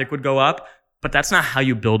traffic would go up. But that's not how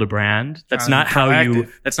you build a brand. That's not how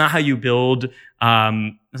you build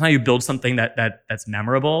something that's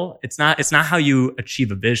memorable. It's not how you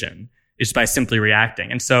achieve a vision. It's by simply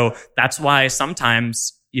reacting. And so that's why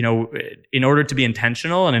sometimes, in order to be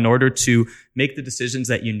intentional and in order to make the decisions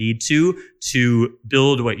that you need to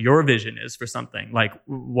build what your vision is for something, like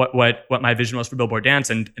what my vision was for Billboard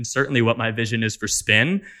Dance and certainly what my vision is for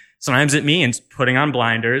Spin, sometimes it means putting on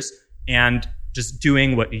blinders and just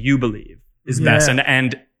doing what you believe is best. And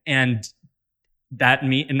that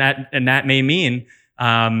may mean,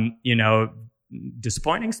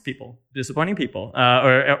 disappointing people,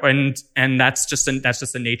 and that's just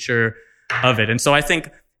the nature of it. And so I think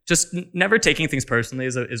just never taking things personally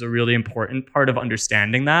is a really important part of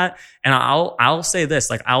understanding that. And I'll say this,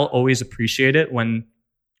 like I'll always appreciate it when,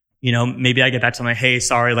 maybe I get back to my, hey,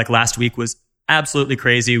 sorry, like last week was absolutely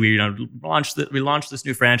crazy. We launched this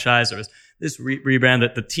new franchise. There was this rebrand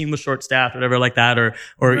that the team was short staffed, whatever like that, or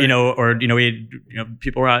we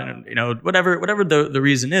people were out, whatever the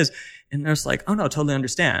reason is. And there's like, oh no, totally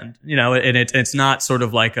understand, and it's not sort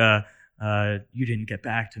of like you didn't get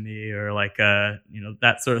back to me or like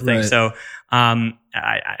that sort of thing. Right. So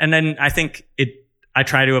I think I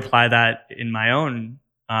try to apply that in my own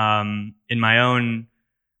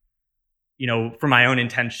for my own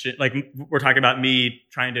intention. Like we're talking about me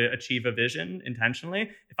trying to achieve a vision intentionally.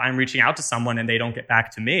 If I'm reaching out to someone and they don't get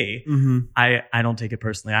back to me, I don't take it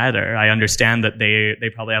personally either. I understand that they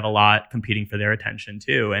probably have a lot competing for their attention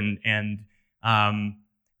too. And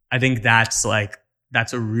I think that's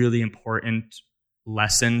a really important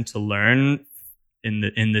lesson to learn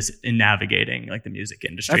in navigating like the music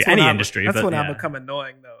industry, any industry. That's when I become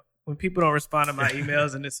annoying though. When people don't respond to my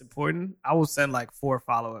emails and it's important, I will send like 4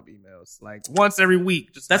 follow-up emails, like once every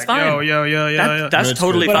week. Just that's like, fine. Yo. That's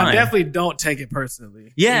totally fine. But fine. I definitely don't take it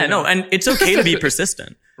personally. Yeah, no, and it's okay to be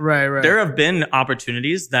persistent. Right. There have been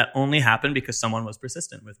opportunities that only happened because someone was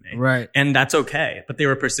persistent with me. Right. And that's okay. But they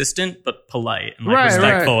were persistent, but polite and like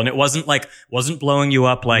respectful. And it wasn't blowing you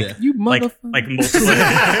up like, you like multiple.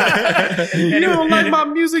 You don't like my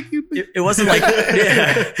music. It wasn't like,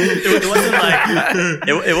 it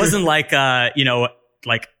wasn't like,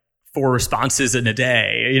 like 4 responses in a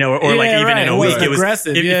day, or like even in a week. It was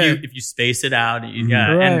aggressive. If you space it out.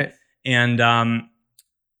 Right. And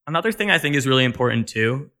another thing I think is really important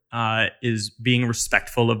too, is being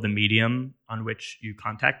respectful of the medium on which you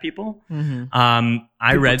contact people.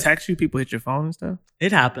 People text you, people hit your phone and stuff.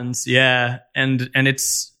 It happens. Yeah. And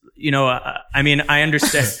it's, I mean, I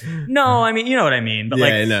understand. No, I mean, you know what I mean, but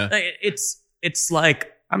it's like,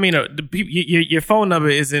 I mean, your phone number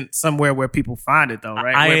isn't somewhere where people find it though,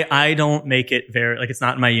 right? I don't make it very, like, it's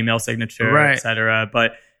not in my email signature, et cetera.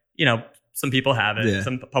 But, some people have it. Yeah.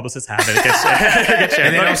 Some publicists have it. It gets shared.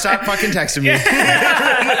 And they don't stop fucking texting me.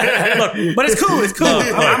 Look, but it's cool. It's cool.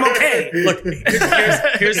 I'm okay. Look,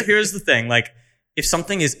 here's the thing. Like, if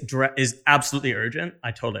something is absolutely urgent,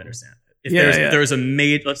 I totally understand it. If there's a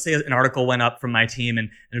let's say an article went up from my team and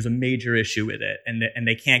there's a major issue with it and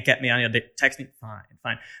they can't get me on it, they text me, fine.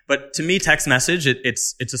 But to me, text message,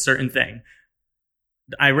 it's a certain thing.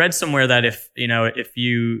 I read somewhere that if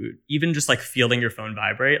you even just like feeling your phone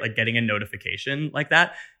vibrate, like getting a notification like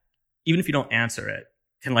that, even if you don't answer it,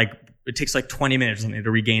 it takes like 20 minutes or something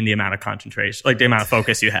to regain the amount of concentration, like the amount of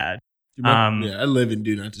focus you had. I live in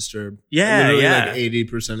Do Not Disturb. Yeah. Like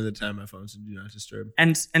 80% of the time my phone's in Do Not Disturb.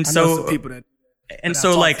 And I so know some people that and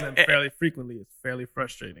so like fairly frequently, it's fairly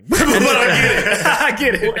frustrating. But I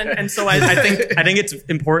get it. Well, and so I think it's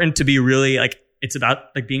important to be really like, it's about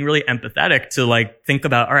like being really empathetic to like think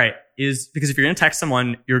about, all right, because if you're going to text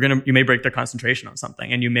someone, you may break their concentration on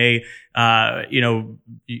something, and you may,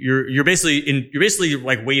 you're basically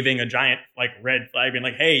like waving a giant like red flag being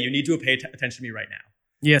like, hey, you need to pay attention to me right now.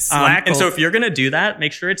 Yes. And so if you're going to do that,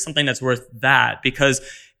 make sure it's something that's worth that, because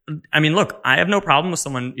I mean, look, I have no problem with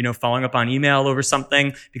someone, following up on email over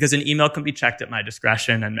something, because an email can be checked at my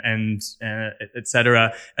discretion and et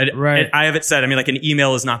cetera. Right. I have it said, I mean, like an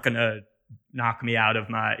email is not going to knock me out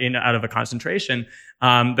of a concentration.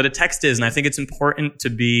 But a text is, and I think it's important to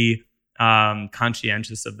be,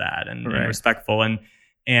 conscientious of that and respectful. And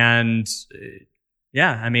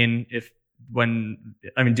I mean,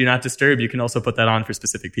 Do Not Disturb, you can also put that on for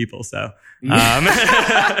specific people. So,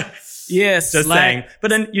 yes, just saying. But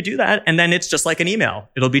then you do that, and then it's just like an email.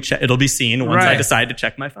 It'll be seen once I decide to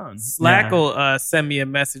check my phone. Slack will send me a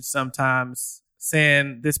message sometimes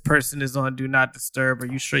saying this person is on Do Not Disturb. Are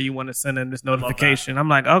you sure you want to send them this notification? I'm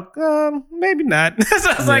like, maybe not. So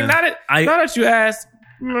I was like, not that you asked.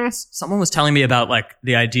 Someone was telling me about like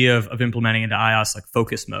the idea of implementing into iOS like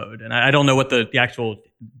focus mode, and I don't know what the actual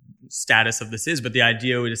status of this is, but the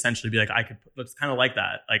idea would essentially be like it's kind of like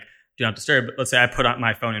that, like Do Not Disturb. But let's say I put on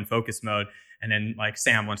my phone in focus mode, and then like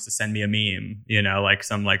Sam wants to send me a meme, like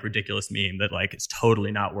some like ridiculous meme that like it's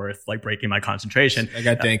totally not worth like breaking my concentration. I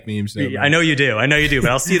got dank memes though. I know you do,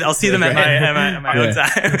 but I'll see them at my own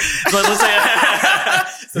time. But let's say,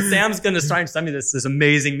 so Sam's going to start and send me this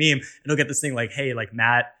amazing meme, and he'll get this thing like, hey, like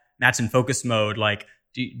Matt's in focus mode. Like,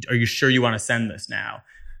 are you sure you want to send this now?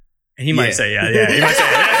 And he might say, yeah. He might say,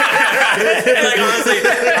 yeah. And like, honestly,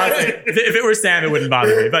 if it were Sam, it wouldn't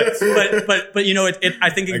bother me. But I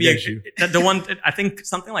think it'd be I think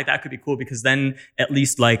something like that could be cool, because then at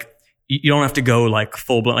least like you don't have to go like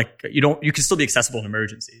full blown, like you can still be accessible in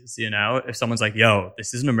emergencies. If someone's like, yo,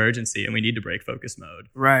 this is an emergency and we need to break focus mode.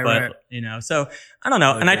 Right. So I don't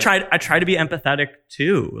know. Okay. And I try to be empathetic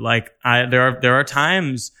too. Like there are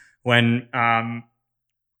times when, I'm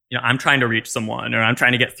trying to reach someone, or I'm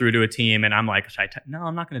trying to get through to a team, and I'm like, no,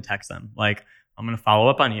 I'm not going to text them. Like, I'm going to follow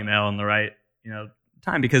up on email in the right,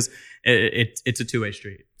 time, because it's a two-way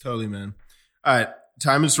street. Totally, man. All right.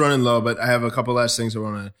 Time is running low, but I have a couple last things I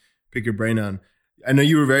want to pick your brain on. I know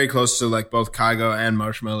you were very close to like both Kygo and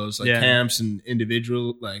Marshmallows, like camps and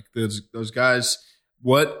individual, like those guys.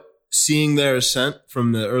 What, seeing their ascent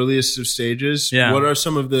from the earliest of stages, what are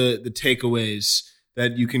some of the takeaways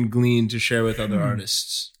that you can glean to share with other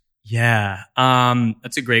artists? Yeah.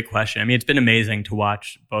 That's a great question. I mean, it's been amazing to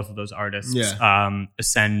watch both of those artists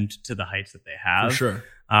ascend to the heights that they have. For sure.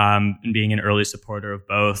 And being an early supporter of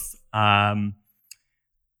both. I'll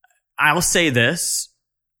say this.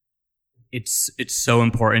 It's so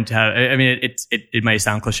important to have, I mean, it might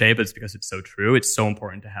sound cliche, but it's because it's so true. It's so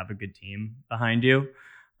important to have a good team behind you.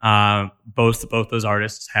 Both those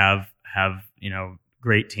artists have,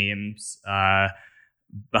 great teams,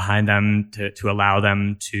 behind them to allow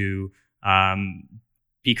them to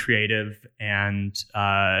be creative and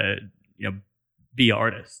be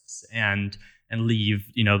artists and leave,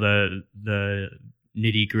 the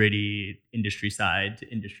nitty gritty industry side to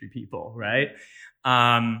industry people, right?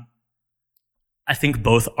 I think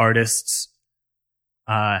both artists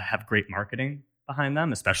have great marketing behind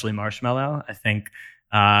them, especially Marshmello. I think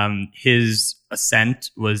his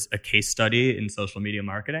ascent was a case study in social media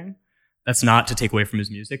marketing. That's not to take away from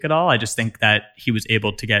his music at all. I just think that he was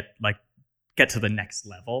able to get to the next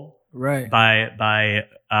level, right? By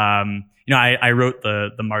I wrote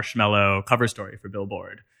the Marshmello cover story for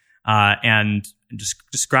Billboard, and just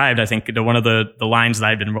described, I think, one of the lines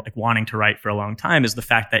that I've been wanting to write for a long time is the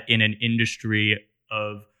fact that in an industry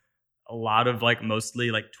of a lot of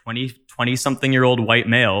mostly 20 something year old white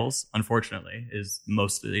males, unfortunately, is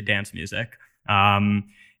mostly dance music.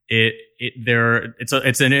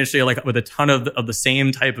 It's an industry with a ton of the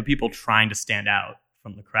same type of people trying to stand out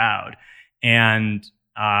from the crowd, and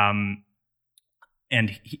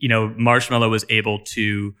Marshmello was able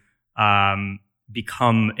to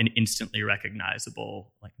become an instantly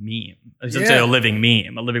recognizable meme, essentially a living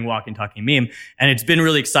meme, a living walking talking meme. And it's been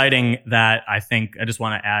really exciting that I think it's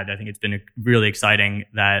been really exciting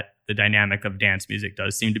that the dynamic of dance music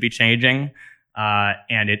does seem to be changing.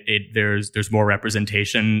 And there's more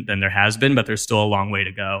representation than there has been, but there's still a long way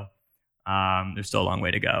to go.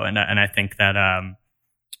 And I think that,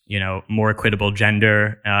 more equitable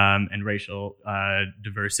gender, and racial,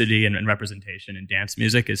 diversity and representation in dance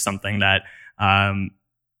music is something that,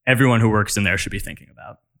 everyone who works in there should be thinking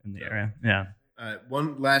about in the area. Yeah.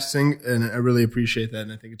 One last thing, and I really appreciate that.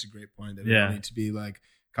 And I think it's a great point that we all need to be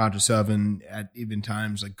conscious of, and at even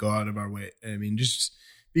times go out of our way. I mean, just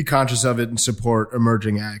be conscious of it and support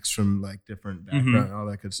emerging acts from different background, all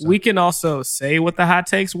that good stuff. We can also say what the hot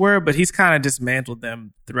takes were, but he's kind of dismantled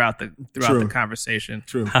them throughout the conversation.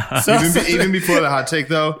 True. Even before the hot take,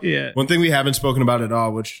 though, one thing we haven't spoken about at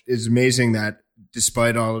all, which is amazing, that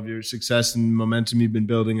despite all of your success and momentum you've been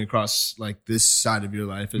building across this side of your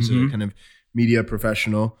life as a kind of media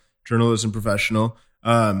professional, journalism professional,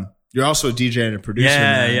 you're also a DJ and a producer.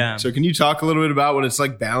 Yeah. So can you talk a little bit about what it's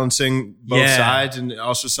like balancing both sides, and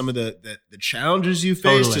also some of the challenges you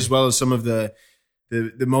faced, as well as some of the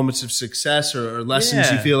moments of success or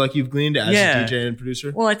lessons you feel like you've gleaned as a DJ and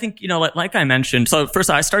producer? Well, I think, like I mentioned, so first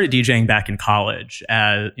I started DJing back in college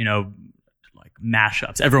as,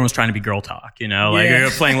 mashups. Everyone was trying to be girl talk,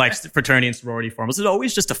 playing fraternity and sorority formals. It's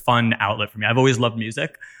always just a fun outlet for me. I've always loved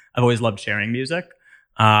music. I've always loved sharing music.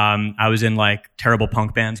 I was in terrible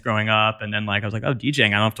punk bands growing up, and then I was DJing, I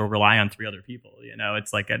don't have to rely on 3 other people.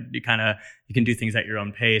 It's you can do things at your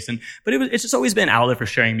own pace. But it's just always been an outlet for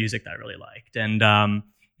sharing music that I really liked. And,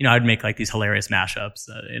 I'd make these hilarious mashups,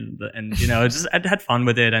 I'd had fun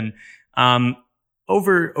with it. And,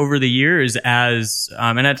 over the years, as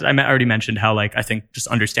and I already mentioned how I think just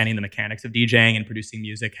understanding the mechanics of DJing and producing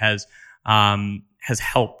music has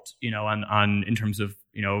helped, in terms of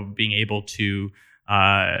being able to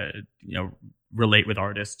relate with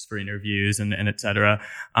artists for interviews and et cetera.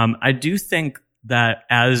 I do think that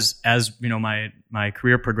as my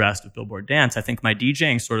career progressed with Billboard Dance, I think my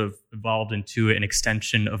DJing sort of evolved into an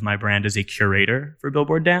extension of my brand as a curator for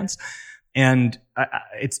Billboard Dance. And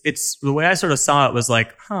it's the way I sort of saw it was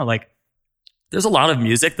there's a lot of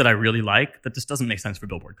music that I really like that just doesn't make sense for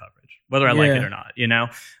Billboard coverage, whether I like it or not,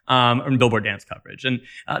 or Billboard Dance coverage. And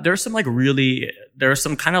there are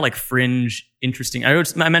some kind of fringe, interesting. I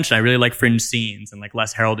mentioned I really like fringe scenes and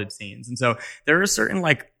less heralded scenes, and so there are certain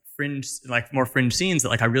fringe, more fringe scenes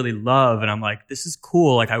that I really love, and I'm this is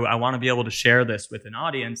cool. I want to be able to share this with an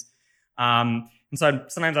audience. And so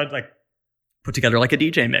sometimes I'd put together a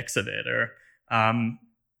DJ mix of it, or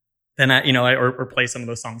then or play some of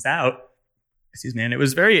those songs out. Excuse me. And it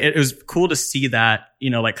was cool to see that,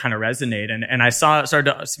 kind of resonate. And I started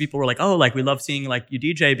to see people were we love seeing you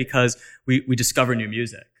DJ because we discover new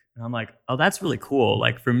music. And I'm oh, that's really cool.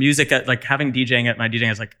 For music, having DJing at my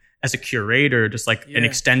DJing as a curator, just an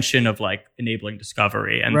extension of enabling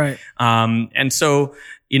discovery. And, right. And so,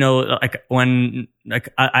 when I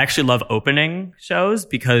actually love opening shows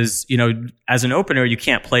because, as an opener, you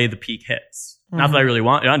can't play the peak hits. Not that I really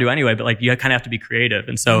want to anyway, but you kind of have to be creative.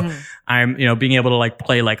 And so I'm, being able to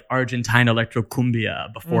play Argentine electro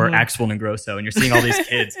cumbia before Axel and Grosso, and you're seeing all these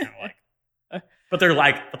kids kind of but they're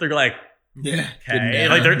yeah, okay.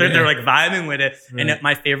 They're vibing with it. Right. And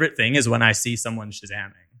my favorite thing is when I see someone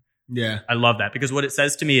Shazamming. Yeah. I love that because what it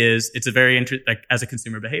says to me is it's a very as a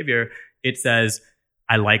consumer behavior, it says,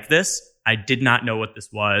 I like this. I did not know what this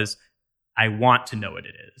was. I want to know what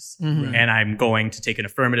it is. Mm-hmm. And I'm going to take an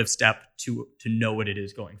affirmative step to know what it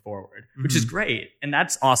is going forward, which is great. And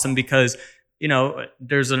that's awesome because,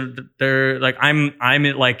 they're like, I'm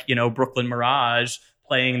at like, Brooklyn Mirage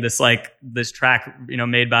playing this track,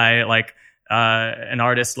 made by like, an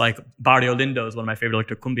artist like Barrio Lindo is one of my favorite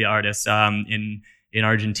cumbia artists, in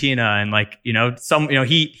Argentina. And like,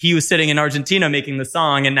 he was sitting in Argentina making the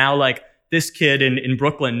song, and now like this kid in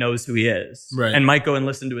Brooklyn knows who he is, right, and might go and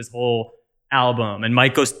listen to his whole album, and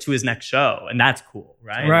might go to his next show, and that's cool,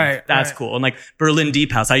 right? Right. That's cool. And like Berlin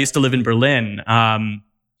Deep House, I used to live in Berlin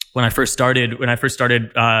when I first started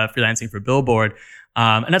freelancing for Billboard.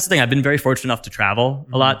 And that's the thing, I've been very fortunate enough to travel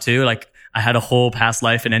a lot too. Like I had a whole past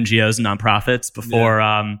life in NGOs and nonprofits before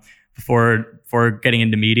getting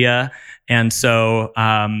into media. And so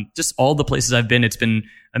just all the places I've been, it's been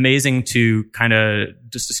amazing to kind of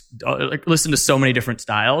just like listen to so many different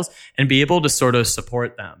styles and be able to sort of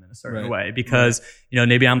support them in a certain way, because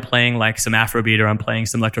maybe I'm playing like some Afrobeat, or I'm playing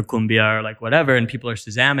some electro cumbia or like whatever, and people are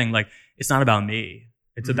shazamming. Like it's not about me.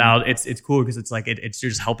 It's about, it's cool because it's like, you're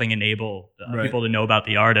just helping enable people to know about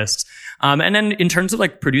the artists. And then in terms of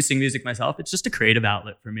like producing music myself, it's just a creative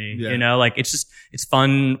outlet for me, like it's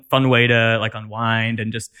fun way to like unwind,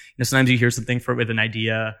 and just, sometimes you hear something with an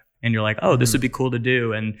idea and you're like, oh, this would be cool to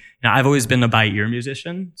do. And, I've always been a by ear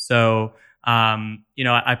musician. So,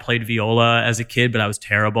 I played viola as a kid, but I was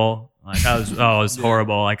terrible. Like I was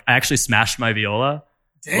horrible. Like I actually smashed my viola.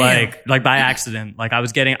 Damn. Like by accident. Like I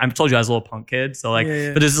told you I was a little punk kid. So like,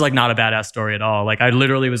 but this is like not a badass story at all. Like I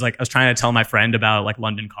literally was like, I was trying to tell my friend about like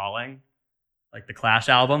London Calling, like the Clash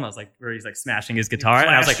album. I was like, where he's like smashing his guitar.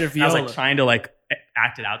 And I was like trying to like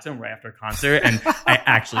act it out to him right after a concert. And I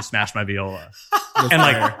actually smashed my viola. And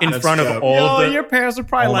like in front of all of the, your parents are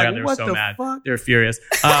probably like, they were what so the mad. fuck? They were furious.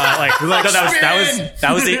 That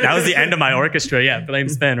was the end of my orchestra. Yeah. Blame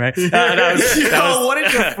Spin, right? What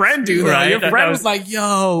did your friend do? Right? Your friend was like,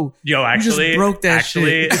 yo, actually, you just broke that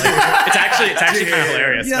shit. Like, it's actually kind of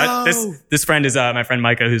hilarious. This friend is my friend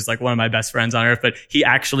Micah, who's like one of my best friends on earth. But he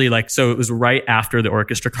actually so it was right after the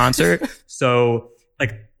orchestra concert. So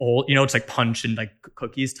like it's like punch and like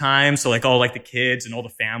cookies time. So like all like the kids and all the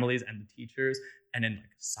families and the teachers, and then like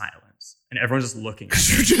silence, and everyone's just looking at me.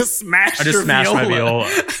 You just smashed my viola.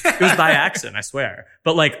 It was by accident, I swear.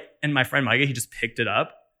 But like, and my friend Micah, he just picked it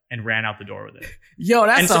up and ran out the door with it. Yo,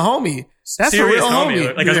 that's a homie. That's a real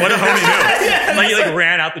homie. Like what a homie knew. Like he like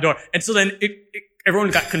ran out the door. And so then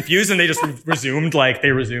everyone got confused, and they just resumed. Back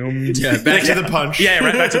to the punch. Yeah,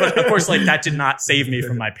 right back to the punch. Of course, like that did not save me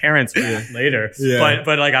from my parents later. Yeah.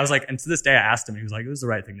 But like I was like, and to this day I asked him, he was like, it was the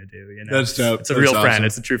right thing to do. That's dope. It's a real friend.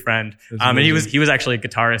 It's a true friend. And he was actually a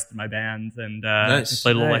guitarist in my band, and nice.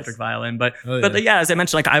 played a little electric violin. But as I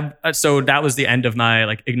mentioned, like so that was the end of my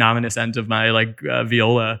like ignominious end of my like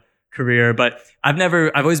viola career. But I've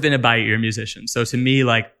always been a by ear musician. So to me,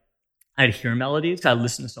 like, I'd hear melodies. I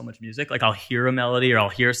listen to so much music. Like I'll hear a melody or I'll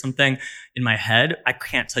hear something in my head. I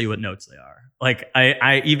can't tell you what notes they are. Like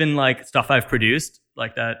I even like stuff I've produced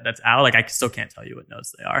like that's out. Like I still can't tell you what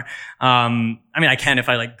notes they are. I mean, I can if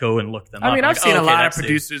I like go and look them up. I mean, I've seen a lot of the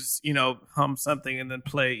producers, hum something and then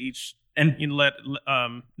play each and let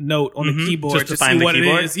note on the keyboard just to find see the what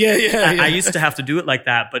keyboard. it is. Yeah. I used to have to do it like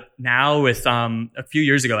that, but now with a few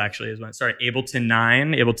years ago actually is when I started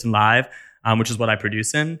Ableton Live. Which is what I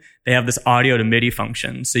produce in. They have this audio to MIDI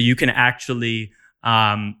function. So you can actually,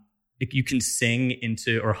 you can sing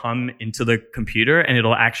into or hum into the computer, and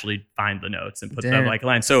it'll actually find the notes and put them like a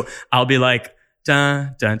line. So I'll be like,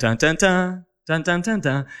 dun, dun, dun, dun, dun, dun, dun, dun,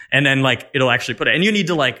 dun. And then like, it'll actually put it, and you need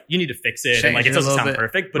to fix it. And like, it doesn't sound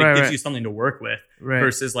perfect, but it gives you something to work with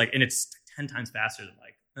versus like, and it's 10 times faster than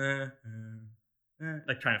like,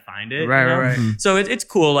 like trying to find it. Right. So it's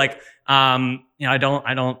cool. Like, I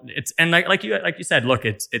don't, it's, and like you said, look,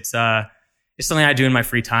 it's something I do in my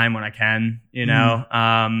free time when I can,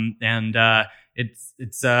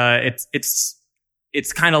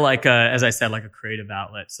 it's kind of like as I said, like a creative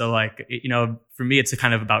outlet. So like, for me, it's a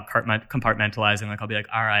kind of about compartmentalizing. Like I'll be like,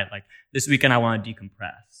 all right, like this weekend I want to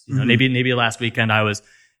decompress, maybe last weekend I was,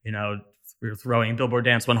 we were throwing Billboard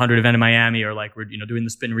Dance 100 event in Miami, or like we're, doing the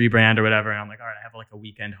Spin rebrand or whatever. And I'm like, all right, I have like a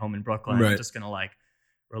weekend home in Brooklyn. Right. I'm just going to like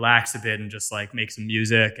relax a bit and just like make some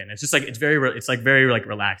music. And it's just like, it's very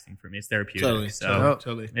relaxing for me. It's therapeutic.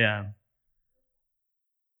 Totally. Yeah.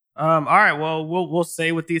 All right. Well, we'll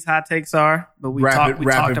say what these hot takes are, but we talked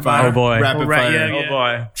about fire. Oh boy. Rapid fire. Yeah. Oh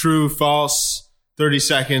boy. True, false, 30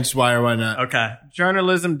 seconds. Why or why not? Okay.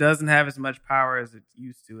 Journalism doesn't have as much power as it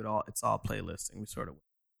used to. It's all playlisting. We sort of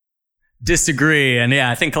disagree. And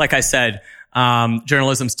yeah, I think, like I said,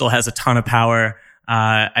 journalism still has a ton of power.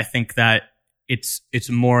 I think that it's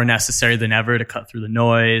more necessary than ever to cut through the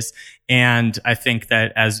noise. And I think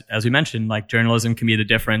that as we mentioned, like journalism can be the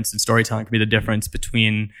difference and storytelling can be the difference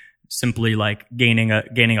between simply like gaining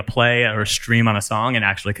a play or a stream on a song and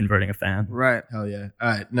actually converting a fan. Right. Hell yeah. All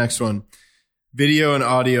right, next one. Video and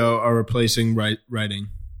audio are replacing writing,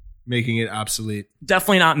 making it obsolete.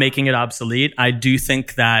 Definitely not making it obsolete. I do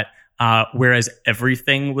think that whereas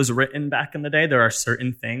everything was written back in the day, there are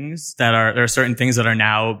certain things that are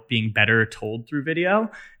now being better told through video.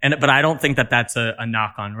 But I don't think that that's a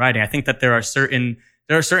knock on writing. I think that there are certain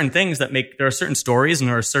things that there are certain stories and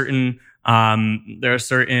there are certain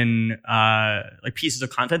like pieces of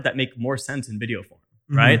content that make more sense in video form,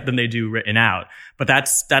 right, than they do written out. But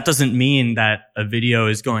that doesn't mean that a video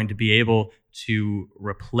is going to be able to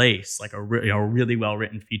replace like a really well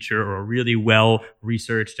written feature or a really well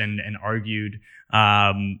researched and argued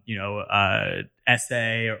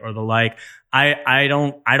essay or the like. I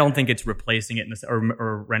don't think it's replacing it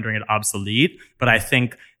or rendering it obsolete, but I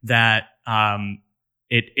think that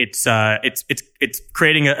it's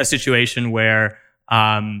creating a situation where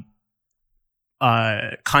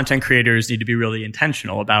content creators need to be really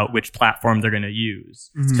intentional about which platform they're going to use.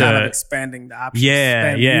 It's kind of expanding the options,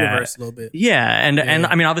 the universe a little bit. Yeah. And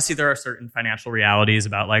I mean, obviously there are certain financial realities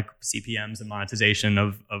about like CPMs and monetization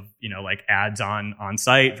of like ads on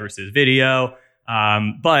site versus video.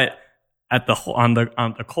 But on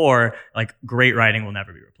the core, like great writing will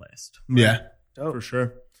never be replaced. Yeah, for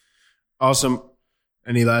sure. Awesome.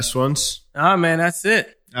 Any last ones? Oh man, that's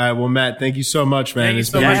it. All right. Well, Matt, thank you so much, man. Thank you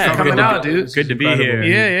so much for coming out, dude. Good to be here.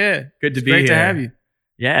 Yeah. Good to be Great here. to have you.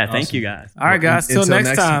 Yeah. Awesome. Thank you guys. All right, guys. Till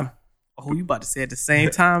next time. Oh, you about to say at the same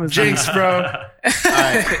time as Jinx, bro. All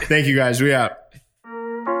right. Thank you, guys. We out.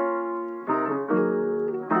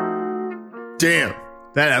 Damn.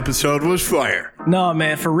 That episode was fire. No,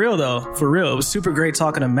 man, for real though. For real. It was super great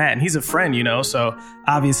talking to Matt, and he's a friend, so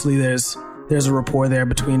obviously there's a rapport there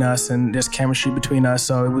between us and there's chemistry between us.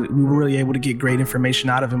 So we were really able to get great information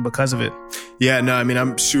out of him because of it. Yeah, no, I mean,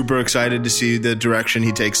 I'm super excited to see the direction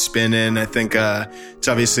he takes Spin in. I think it's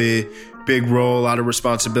obviously big role, a lot of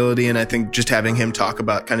responsibility. And I think just having him talk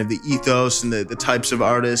about kind of the ethos and the types of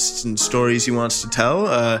artists and stories he wants to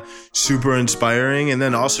tell, super inspiring. And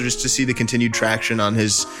then also just to see the continued traction on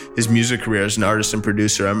his music career as an artist and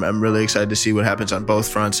producer. I'm really excited to see what happens on both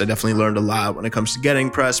fronts. I definitely learned a lot when it comes to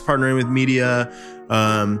getting press, partnering with media,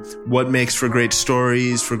 what makes for great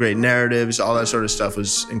stories, for great narratives, all that sort of stuff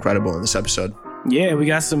was incredible in this episode. Yeah, we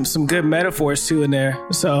got some good metaphors too in there.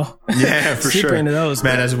 So yeah, for super sure. into those.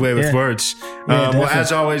 Man has a way with words. Well,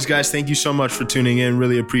 as always, guys, thank you so much for tuning in.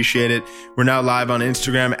 Really appreciate it. We're now live on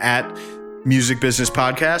Instagram at Music Business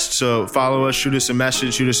Podcast. So follow us, shoot us a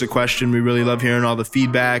message, shoot us a question. We really love hearing all the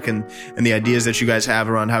feedback and the ideas that you guys have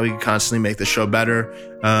around how we can constantly make the show better.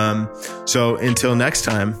 So until next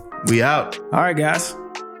time, we out. All right, guys.